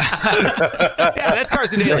guys. Yeah, that's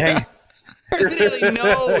Carson Daly. Carson Daly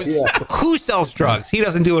knows who sells drugs. He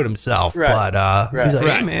doesn't do it himself, but he's like,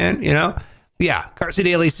 hey, man, Yeah, Carson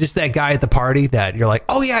Daly's just that guy at the party that you're like,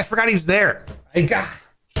 oh, yeah, I forgot he was there.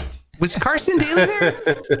 Was Carson Daly there?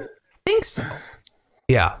 I think so.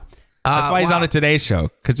 Yeah. That's why he's on the Today Show,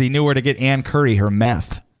 because he knew where to get Ann Curry her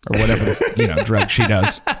meth or whatever drug she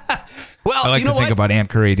does. Well, I like to think about Ann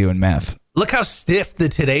Curry doing meth. Look how stiff the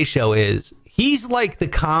Today Show is. He's like the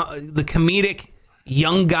comedic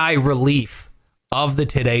young guy relief of the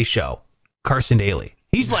Today Show, Carson Daly.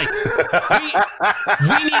 He's like, we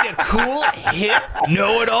need a cool, hip,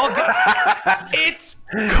 know-it-all guy. It's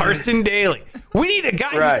Carson Daly. We need a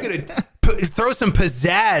guy who's going to throw some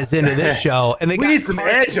pizzazz into this show. And we need some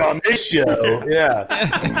edge on this show. Yeah.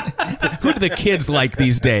 Who do the kids like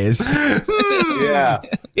these days? Yeah.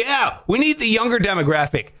 Yeah. We need the younger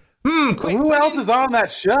demographic. Who else is on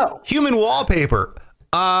that show? Human Wallpaper.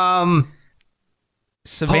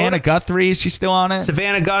 Savannah Guthrie, is she still on it?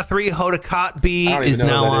 Savannah Guthrie, Hoda Kotb is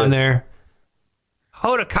now on there.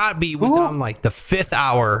 Hoda Kotb was on like the 5th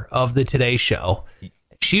hour of the Today Show.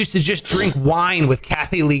 She used to just drink wine with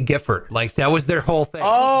Kathy Lee Gifford. Like that was their whole thing.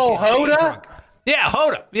 Oh, Hoda? Yeah,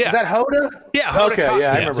 Hoda. Yeah. Is that Hoda? Yeah, Hoda. Okay,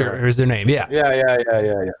 yeah, I remember her. Here's their name. Yeah.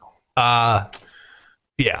 Yeah.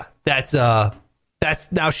 Yeah,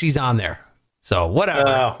 that's now she's on there. So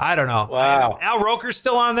whatever. I don't know. Wow. Al Roker's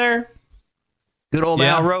still on there. Good old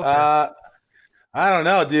Al Roker. I don't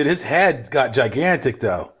know, dude. His head got gigantic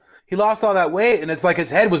though. He lost all that weight, and it's like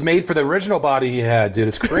his head was made for the original body he had, dude.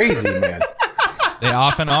 It's crazy, man. They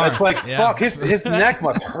often are. It's like fuck. His neck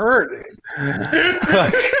must hurt.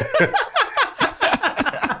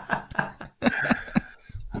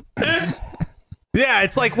 Yeah,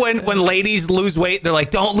 it's like when ladies lose weight, they're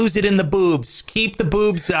like, don't lose it in the boobs. Keep the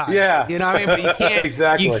boobs up. Yeah. You know what I mean? But you can't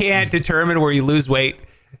exactly. You can't determine where you lose weight.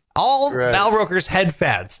 All Al Roker's head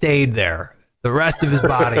fat stayed there. The rest of his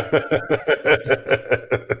body.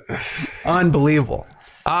 Unbelievable.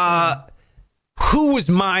 Who was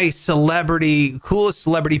my coolest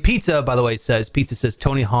celebrity? Pizza, by the way, says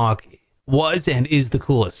Tony Hawk was and is the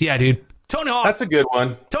coolest. Yeah, dude. Tony Hawk. That's a good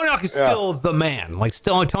one. Tony Hawk is still the man. Like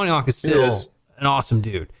Tony Hawk is still an awesome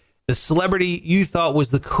dude. The celebrity you thought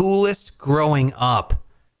was the coolest growing up.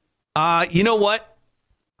 You know what?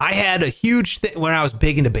 I had a huge thing when I was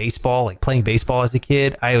big into baseball, like playing baseball as a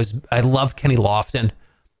kid. I loved Kenny Lofton.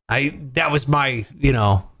 That was my,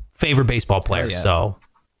 favorite baseball player. Yeah. So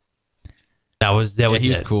that was he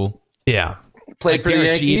was cool. Yeah. Played for the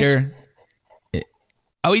Yankees. Jeter.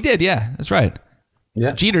 Oh, he did. Yeah, that's right.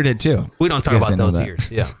 Yeah. Jeter did too. We don't talk about those years.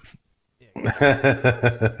 Yeah.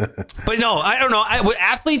 But no, I don't know.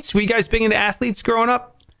 Athletes, were you guys big into athletes growing up?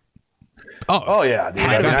 Oh yeah, dude.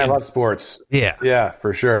 I love sports. Yeah,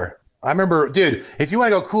 for sure. I remember, dude, if you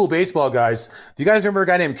want to go cool baseball guys, do you guys remember a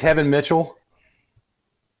guy named Kevin Mitchell?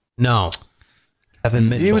 No. Kevin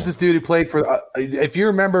Mitchell. He was this dude who played for, if you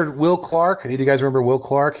remember Will Clark, do you guys remember Will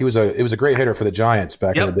Clark? He was a great hitter for the Giants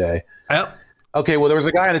back in the day. Yep. Okay, well, there was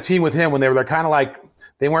a guy on the team with him when they were kind of like,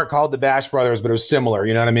 they weren't called the Bash Brothers, but it was similar.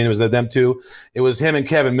 You know what I mean? It was them two. It was him and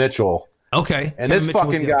Kevin Mitchell. Okay. And this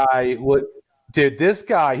fucking guy dude, this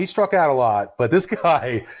guy, he struck out a lot, but this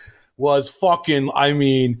guy was fucking,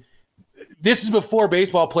 this is before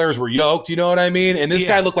baseball players were yoked, you know what I mean? And this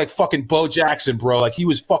guy looked like fucking Bo Jackson, bro. Like he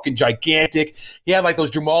was fucking gigantic. He had like those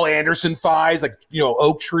Jamal Anderson thighs, like, you know,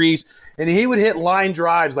 oak trees. And he would hit line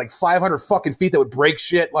drives like 500 fucking feet that would break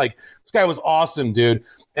shit. Like this guy was awesome, dude.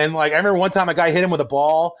 And like I remember one time a guy hit him with a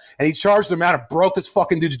ball and he charged him out and broke this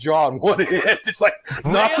fucking dude's jaw in one hit. Just like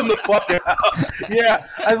knocked him the fuck out. Yeah.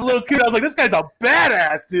 As a little kid, I was like, this guy's a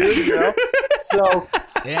badass, dude, you know? So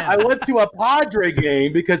I went to a Padre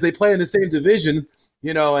game because they play in the same division,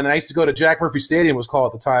 you know, and I used to go to Jack Murphy Stadium, was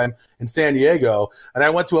called at the time, in San Diego. And I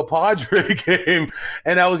went to a Padre game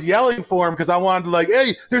and I was yelling for him because I wanted to like,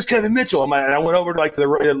 hey, there's Kevin Mitchell. And I went over to like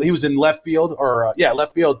he was in left field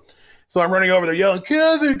left field. So I'm running over there yelling,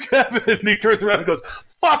 Kevin. And he turns around and goes,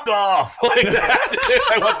 fuck off. Like that.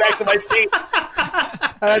 I went back to my seat.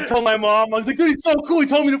 And I told my mom, I was like, dude, he's so cool. He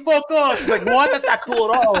told me to fuck off. She's like, what? That's not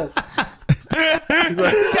cool at all. This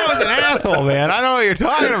guy was an asshole, man. I don't know what you're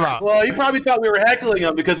talking about. Well, he probably thought we were heckling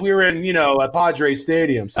him because we were in, you know, a Padre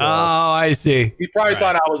Stadium. So I see. He probably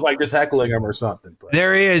thought I was like just heckling him or something. But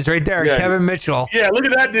there he is, right there, Kevin Mitchell. Yeah, look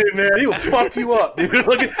at that dude, man. He will fuck you up, dude.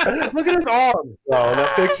 Look at his arm. Oh,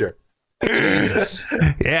 that picture. Jesus.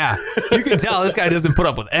 Yeah, you can tell this guy doesn't put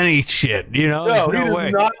up with any shit. You know, no he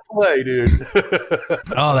does not play, dude.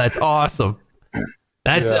 Oh, that's awesome.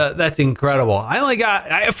 That's incredible.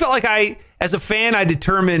 I felt like as a fan, I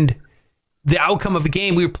determined the outcome of a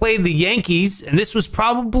game. We were playing the Yankees, and this was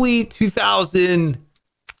probably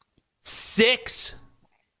 2006,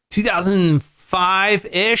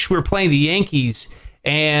 2005-ish. We were playing the Yankees,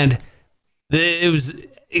 and it was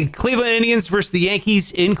Cleveland Indians versus the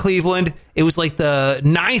Yankees in Cleveland. It was like the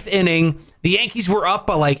 9th inning. The Yankees were up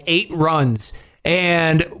by like 8 runs.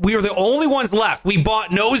 And we were the only ones left. We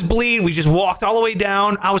bought nosebleed. We just walked all the way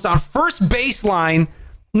down. I was on first baseline.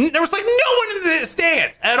 There was like no one in the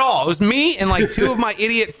stands at all. It was me and like 2 of my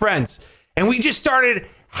idiot friends. And we just started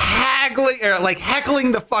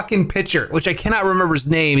heckling the fucking pitcher, which I cannot remember his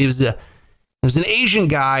name. He was an Asian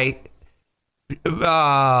guy.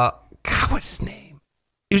 God, what's his name?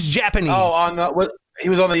 He was Japanese. Oh, he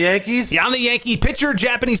was on the Yankees? Yeah, on the Yankee pitcher,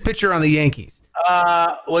 Japanese pitcher on the Yankees.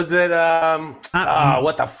 Was it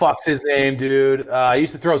what the fuck's his name, dude? He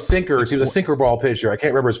used to throw sinkers. He was a sinker ball pitcher. I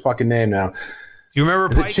can't remember his fucking name now. Do you remember?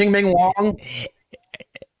 Is it Ching-Ming Wong?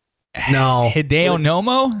 No. Hideo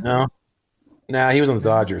Nomo? No. Nah, he was on the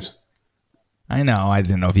Dodgers. I know. I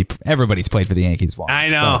didn't know if everybody's played for the Yankees once. I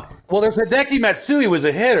know. Well, there's Hideki Matsui was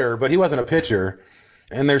a hitter, but he wasn't a pitcher.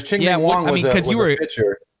 And there's Ching-Ming Wong was a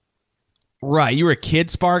pitcher. Right. You were a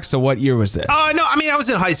kid, Sparks, so what year was this? No, I mean, I was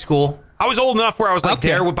in high school. I was old enough where I was like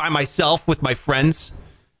there by myself with my friends.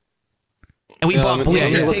 And we bought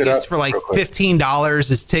bleacher tickets for like $15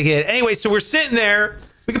 this ticket. Anyway, so we're sitting there.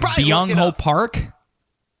 We could probably Byung-ho Park? Is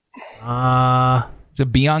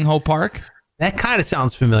it Byung-ho Park? That kind of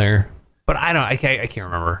sounds familiar, but I can't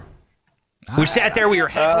remember. We sat there. We were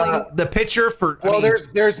heckling the pitcher for.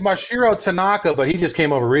 There's Mashiro Tanaka, but he just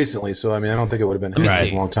came over recently, so I mean, I don't think it would have been him. It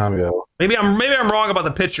was a long time ago. Maybe I'm wrong about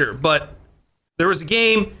the pitcher, but there was a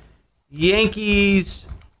game, Yankees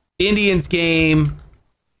Indians game.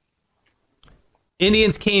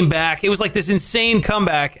 Indians came back. It was like this insane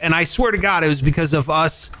comeback, and I swear to God, it was because of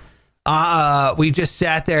us. We just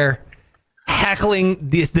sat there heckling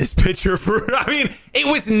this pitcher for. I mean, it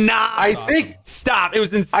was not. Stop. It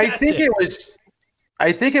was incessant.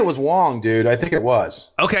 I think it was Wong, dude. I think it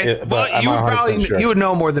was. Okay, but you would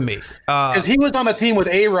know more than me because he was on the team with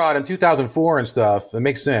A-Rod in 2004 and stuff. It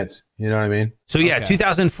makes sense. You know what I mean? So yeah,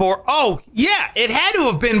 2004. Oh yeah, it had to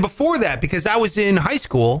have been before that because I was in high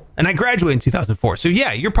school and I graduated in 2004. So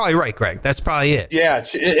yeah, you're probably right, Greg. That's probably it. Yeah,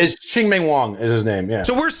 it's Ching-Ming Wong is his name. Yeah.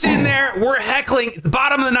 So we're sitting there, we're heckling. It's the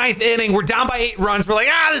bottom of the 9th inning. We're down by 8 runs. We're like,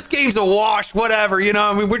 this game's a wash. Whatever. You know,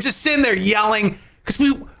 I mean, we're just sitting there yelling because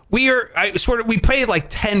we paid like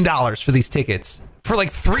 $10 for these tickets. For like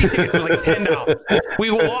 3 tickets for like $10. We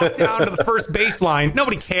walked down to the first baseline.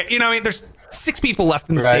 Nobody cared. You know what I mean? There's 6 people left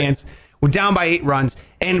in the stands. We're down by 8 runs.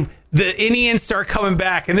 And the Indians start coming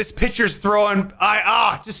back. And this pitcher's throwing.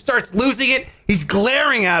 Just starts losing it. He's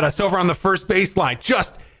glaring at us over on the first baseline.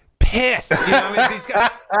 Just pissed. You know what I mean? These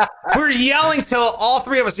guys, we're yelling till all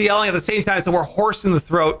 3 of us are yelling at the same time. So we're hoarse in the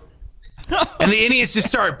throat. And the Indians just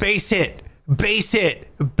start base hit.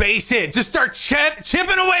 Just start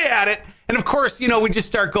chipping away at it. And of course, you know, we just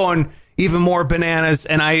start going even more bananas.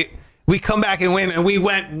 And we come back and win, and we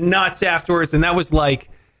went nuts afterwards. And that was like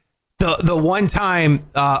the one time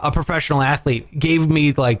a professional athlete gave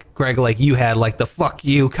me, like, Greg, like you had, like the fuck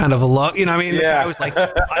you kind of a look. You know what I mean? Yeah. I was like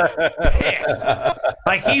pissed.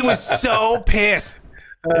 Like he was so pissed.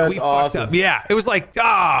 That's awesome. Yeah. It was like,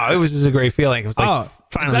 it was just a great feeling. It was like,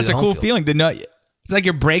 Finally, That's the a home cool field. feeling to know. It's like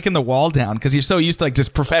you're breaking the wall down because you're so used to like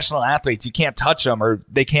just professional athletes. You can't touch them or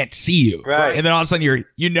they can't see you. Right. And then all of a sudden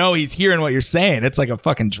he's hearing what you're saying. It's like a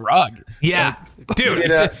fucking drug. Yeah, dude.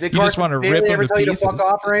 Did you just want to Daly rip them ever to tell you to pieces. fuck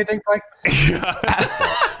off or anything, Mike?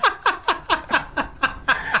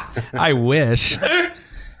 I wish.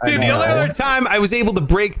 Dude, the other time I was able to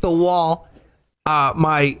break the wall,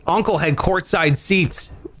 my uncle had courtside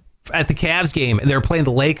seats at the Cavs game, and they were playing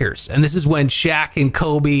the Lakers. And this is when Shaq and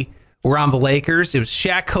Kobe were on the Lakers. It was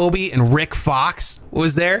Shaq, Kobe, and Rick Fox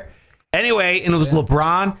was there. Anyway, and it was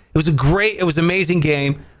LeBron. It was an amazing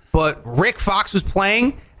game. But Rick Fox was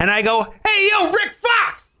playing, and I go, "Hey, yo, Rick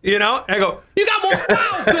Fox!" You know? And I go, "You got more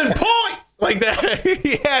fouls than points!" Like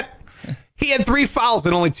that. He had 3 fouls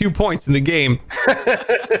and only 2 points in the game.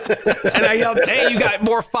 And I yelled, "Hey, you got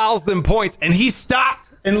more fouls than points." And he stopped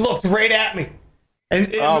and looked right at me.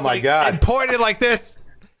 And Oh, my God. And pointed like this.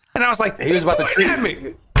 And I was like, He was about to "Pointing treat at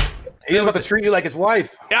me." He was about to treat you like his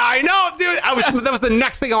wife. Yeah, I know, dude. That was the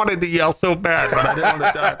next thing I wanted to yell so bad, but I didn't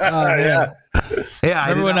want to die. Yeah.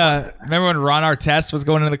 Remember when Ron Artest was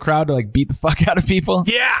going into the crowd to like beat the fuck out of people?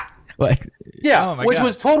 Yeah. Like, Yeah, oh my which God.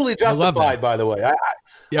 was totally I love justified, that. by the way.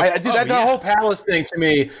 Yep. Dude, the whole Palace thing to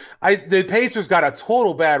me, the Pacers got a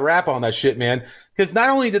total bad rap on that shit, man. Because not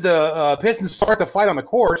only did the Pistons start the fight on the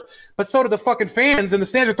court, but so did the fucking fans, and the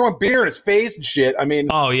stands were throwing beer in his face and shit. I mean,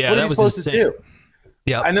 Oh, yeah, what is that he was supposed to insane. do?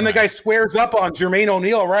 Yeah. And then the guy squares up on Jermaine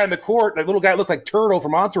O'Neal right in the court. That little guy looked like Turtle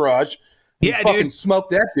from Entourage. He Yeah, fucking dude. smoked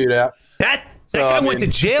that dude out. That So, guy I went to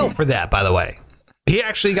mean- jail for that, by the way. He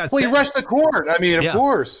actually got Well, he sent- rushed the court. I mean, of Yeah.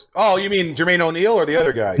 course. Oh, you mean Jermaine O'Neal or the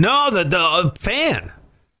other guy? No, the fan.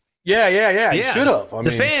 Yeah. He Yeah. should have.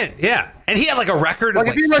 The fan, yeah. And he had like a record Like,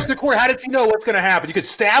 of if he rushed the court, how does he know what's going to happen? You could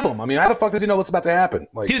stab him. I mean, how the fuck does he know what's about to happen?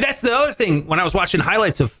 Like, Dude, that's the other thing. When I was watching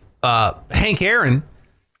highlights of Hank Aaron,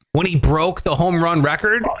 when he broke the home run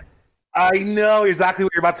record, I know exactly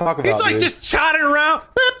what you're about to talk about. he's like dude. just trotting around,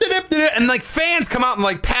 and like fans come out and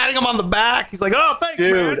like patting him on the back. He's like, "Oh, thanks,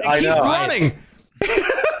 Dude, man." And I keeps know. running.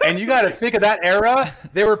 And you got to think of that era.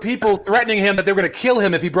 There were people threatening him that they were going to kill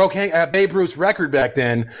him if he broke Babe Ruth's record back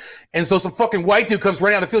then. And so some fucking white dude comes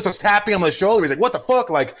running out the field, starts tapping him on the shoulder. He's like, "What the fuck?"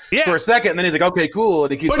 Like Yeah. for a second, and then he's like, "Okay, cool,"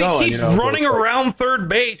 and he keeps But going. he keeps you know? running around third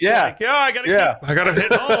base. Yeah. Like, I gotta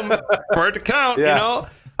hit home for it to count. Yeah. You know,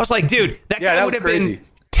 I was like, dude, that Yeah, guy that would was have been crazy.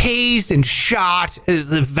 tased and shot,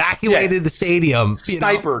 evacuated the stadium, you know?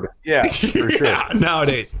 Snipered. Yeah, for sure. Yeah,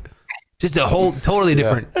 nowadays, just a whole totally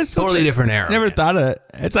different era. Never thought of it.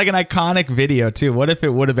 It's like an iconic video too. What if it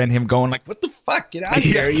would have been him going like, "What the fuck? Get out of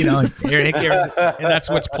here!" You know, like, and that's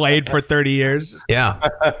what's played for 30 years. Yeah.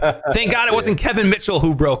 Thank God it wasn't Kevin Mitchell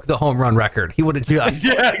who broke the home run record. He would have just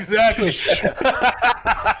Yeah, exactly.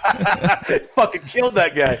 Fucking killed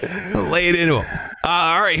that guy. laid into him.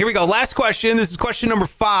 All right, here we go. Last question. This is question number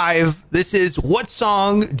 5. This is, what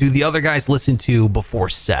song do the other guys listen to before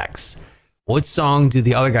sex? What song do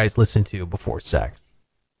the other guys listen to before sex?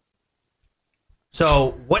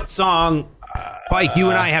 So, what song, Mike, you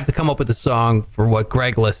and I have to come up with a song for what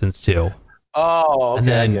Greg listens to. Oh, okay, And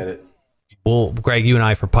then- I get it. Well, Greg, you and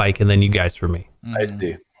I for Pike, and then you guys for me. I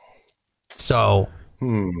see. So,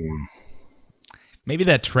 Maybe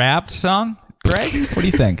that Trapped song, Greg. What do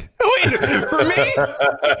you think? wait, for me?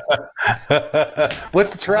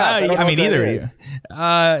 What's the trap? don't know I mean, what that either of is.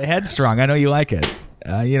 you. Headstrong. I know you like it.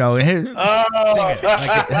 You know.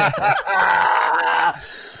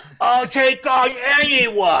 I'll take on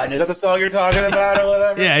anyone. Is that the song you're talking about or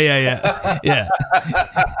whatever? Yeah.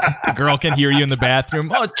 The girl can hear you in the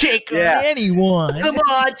bathroom. Oh, take Yeah. anyone. Come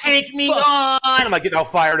on, take me on. I'm like getting all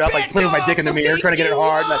fired up, like playing with my dick in the mirror, trying to get it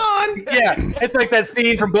hard. Like, yeah, it's like that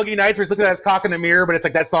scene from Boogie Nights where he's looking at his cock in the mirror, but it's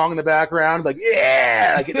like that song in the background. Like,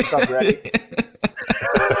 yeah, I get myself ready.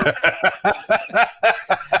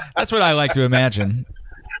 That's what I like to imagine.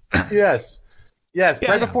 Yes.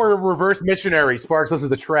 Right before Reverse Missionary, Sparks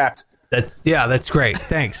listens to Trapped. That's great.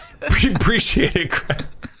 Thanks. Appreciate it, Greg.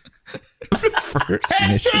 First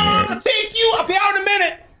missionary. Take you. I'll be out in a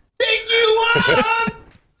minute. Take you on.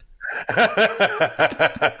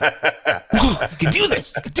 You can do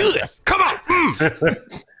this. You can do this. Come on.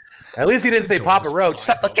 At least he didn't say Papa Roach.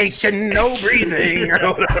 Suffocation, no breathing.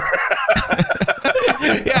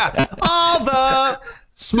 Yeah. All the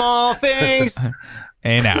small things.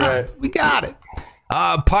 Hey now. We got it.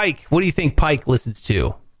 Pike, what do you think Pike listens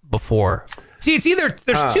to before? See, it's either,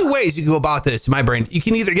 there's two ways you can go about this in my brain. You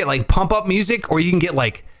can either get like pump up music, or you can get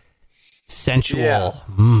like sensual,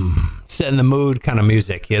 set in the mood kind of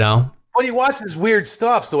music, you know? When he watches weird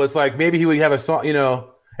stuff, so it's like maybe he would have a song, you know.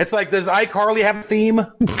 It's like, does iCarly have a theme?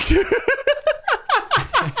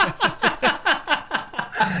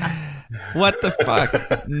 What the fuck?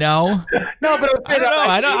 No. No, but I don't know.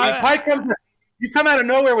 I don't. Pike comes. You come out of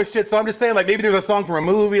nowhere with shit, so I'm just saying, like, maybe there's a song from a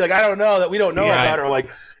movie, like, I don't know, that we don't know about, or like,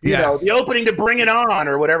 you know, the opening to Bring It On,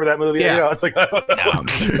 or whatever that movie is. You know, it's like,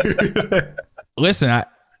 Listen,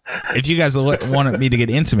 if you guys wanted me to get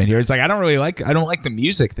intimate here, it's like I don't like the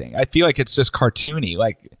music thing. I feel like it's just cartoony,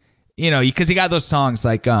 like, you know, because you got those songs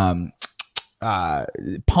like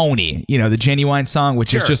Pony, you know, the Genuine song,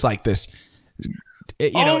 which is just like this. You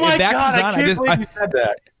know, my if that God, comes on, I can't believe you said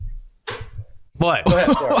that. What? Go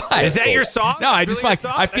ahead, sorry. Is that your song? No, I just really like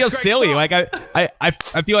I feel silly. Song. Like I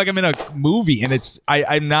feel like I'm in a movie and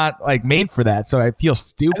I'm not like made for that, so I feel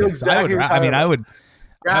stupid. Exactly I would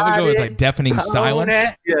go with like deafening silence.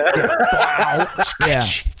 Yeah.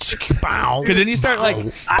 Because then you start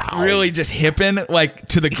like really just hipping like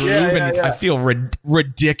to the groove, and I feel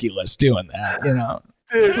ridiculous doing that. You know.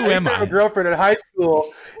 Dude, Who I used am to have I? a girlfriend in high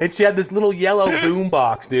school, and she had this little yellow boom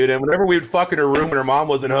box, dude. And whenever we would fuck in her room and her mom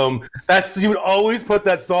wasn't home, she would always put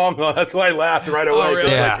that song on. That's why I laughed right away.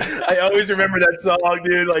 really? Like, I always remember that song,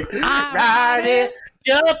 dude. Like, ride it,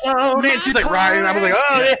 jump on it. And she's like riding, and I was like,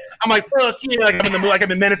 oh yeah. I'm like, fuck you. Like I'm in the mood, like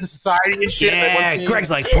I'm in Menace to Society and shit. Yeah, like,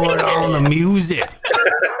 Greg's like, put on the music.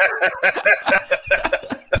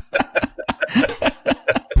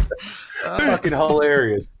 fucking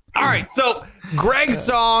hilarious. All right, so Greg's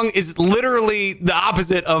song is literally the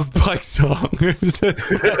opposite of Pike's song.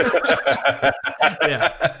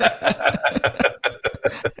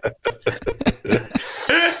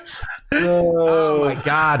 Oh my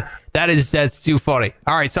God, that's too funny.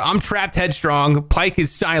 All right, so I'm trapped headstrong. Pike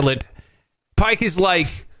is silent. Pike is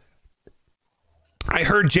like, I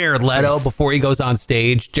heard Jared Leto before he goes on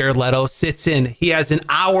stage. Jared Leto sits in. He has an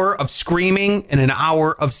hour of screaming and an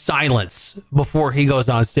hour of silence before he goes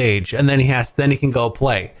on stage, and then he can go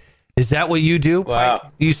play. Is that what you do? Wow.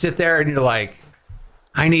 Like, you sit there and you're like,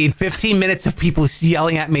 I need 15 minutes of people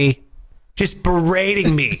yelling at me, just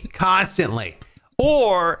berating me constantly.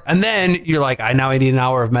 And then you're like, I need an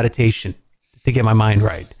hour of meditation to get my mind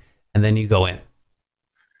right, and then you go in.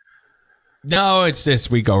 No, it's just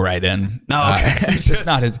we go right in. No, okay. It's just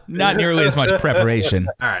not nearly as much preparation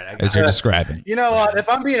as you're describing. You know what? If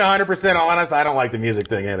I'm being 100% honest, I don't like the music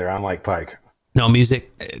thing either. I'm like Pike. No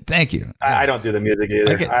music. Thank you. I don't do the music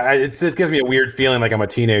either. It just gives me a weird feeling like I'm a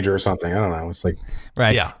teenager or something. I don't know. It's like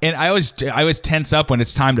right. Yeah. And I always tense up when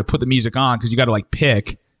it's time to put the music on because you got to like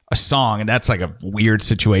pick a song, and that's like a weird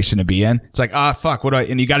situation to be in. It's like, fuck,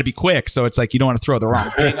 and you got to be quick, so it's like you don't want to throw the wrong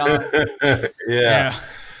thing on. Yeah.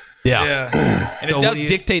 And it does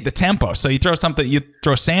dictate the tempo. So you throw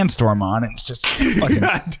Sandstorm on, and it's just fucking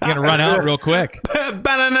gonna run out real quick.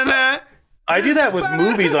 I do that with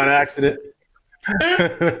movies on accident.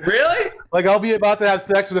 Really? Like I'll be about to have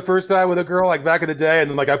sex for the first time with a girl, like back in the day, and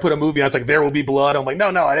then like I put a movie on. It's like There Will Be Blood. I'm like, no,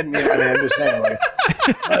 I didn't mean it. I'm just saying, like,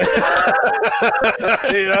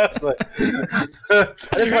 you know, it's like,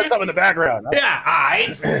 I just want something in the background. Yeah,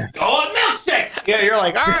 milkshake. Yeah, you're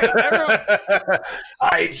like, all right, everyone.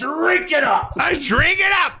 I drink it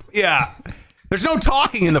up. Yeah. There's no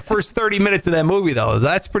talking in the first 30 minutes of that movie, though.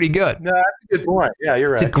 That's pretty good. No, that's a good point. Yeah,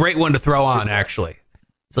 you're right. It's a great one to throw on, actually.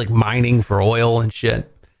 It's like mining for oil and shit.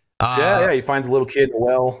 Yeah. He finds a little kid in a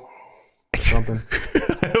well or something.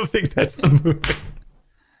 I don't think that's the movie.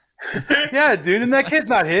 Yeah, dude, and that kid's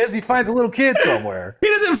not his. He finds a little kid somewhere. He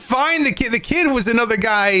doesn't find the kid. The kid was another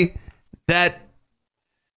guy that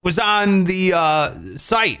was on the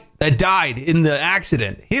site that died in the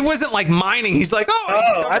accident. He wasn't like mining. He's like,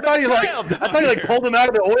 I thought he pulled him out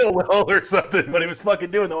of the oil well or something, but he was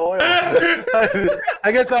fucking doing the oil.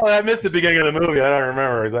 I guess I missed the beginning of the movie. I don't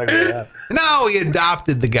remember exactly that. No, he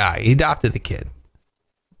adopted the guy. He adopted the kid.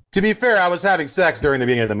 To be fair, I was having sex during the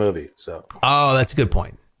beginning of the movie, so. Oh, that's a good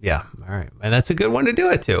point. Yeah, all right, and that's a good one to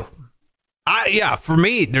do it too. For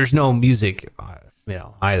me, there's no music,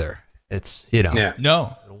 either. It's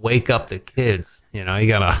No. Wake up the kids. You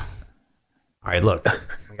gotta. All right, look,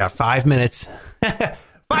 I got 5 minutes. 5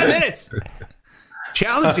 minutes.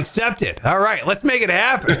 Challenge accepted. All right, let's make it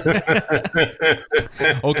happen.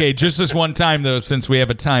 Okay, just this one time though, since we have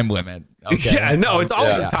a time limit. Okay. Yeah, no, it's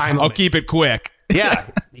always a time limit. I'll keep it quick. Yeah,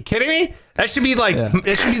 you kidding me? That should be like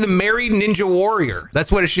it should be the Married Ninja Warrior.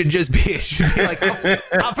 That's what it should just be. It should be like,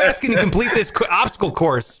 how fast can you complete this obstacle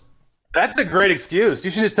course? That's a great excuse.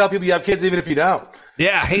 You should just tell people you have kids even if you don't.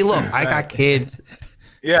 Yeah. Hey, look, I got kids.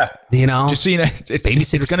 Yeah. Just so you know,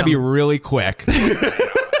 it's going to be really quick.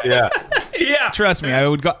 Yeah. Yeah. Trust me, I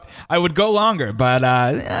would go longer, but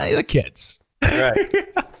the kids. Right.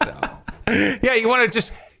 Yeah, you want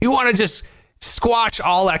to just squash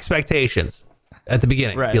all expectations at the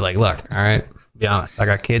beginning. Right. Be like, look, all right, be honest, I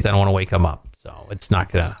got kids. I don't want to wake them up, so it's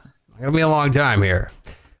not gonna It'll be a long time here.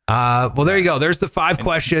 Well, there you go. There's the 5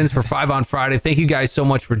 questions for 5 on Friday. Thank you guys so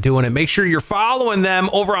much for doing it. Make sure you're following them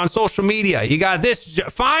over on social media. You got this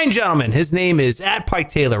fine gentleman. His name is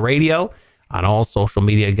 @PikeTaylorRadio on all social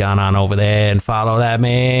media. Gone on over there and follow that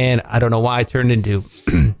man. I don't know why I turned into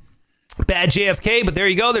bad JFK, but there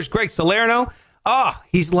you go. There's Greg Salerno. Oh,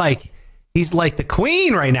 he's like the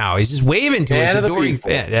queen right now. He's just waving to his adoring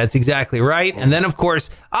fan. That's exactly right. And then, of course,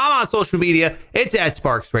 I'm on social media. It's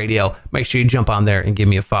 @Sparks Radio. Make sure you jump on there and give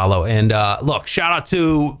me a follow. And look, shout out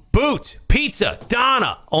to Boot, Pizza,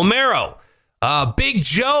 Donna, Omero, Big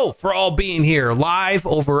Joe for all being here live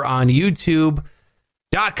over on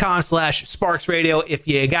YouTube.com/Sparks Radio. If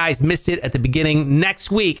you guys missed it at the beginning,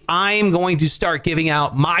 next week, I'm going to start giving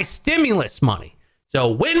out my stimulus money. So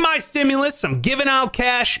win my stimulus. I'm giving out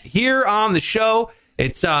cash here on the show.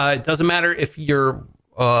 It doesn't matter if you're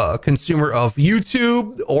a consumer of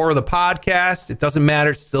YouTube or the podcast. It doesn't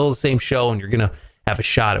matter. It's still the same show, and you're going to have a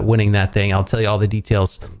shot at winning that thing. I'll tell you all the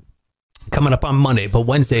details coming up on Monday, but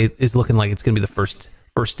Wednesday is looking like it's going to be the first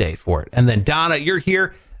day for it. And then, Donna, you're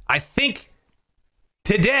here. I think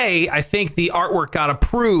today, the artwork got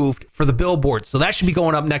approved for the billboard, so that should be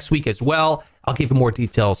going up next week as well. I'll give you more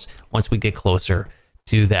details once we get closer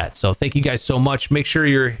to that. So thank you guys so much. Make sure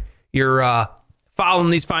you're following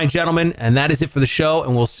these fine gentlemen, and that is it for the show,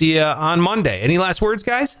 and we'll see you on Monday. Any last words,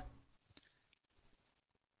 guys?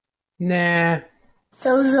 Nah.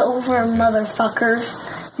 Those over,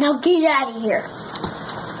 motherfuckers. Now get out of here.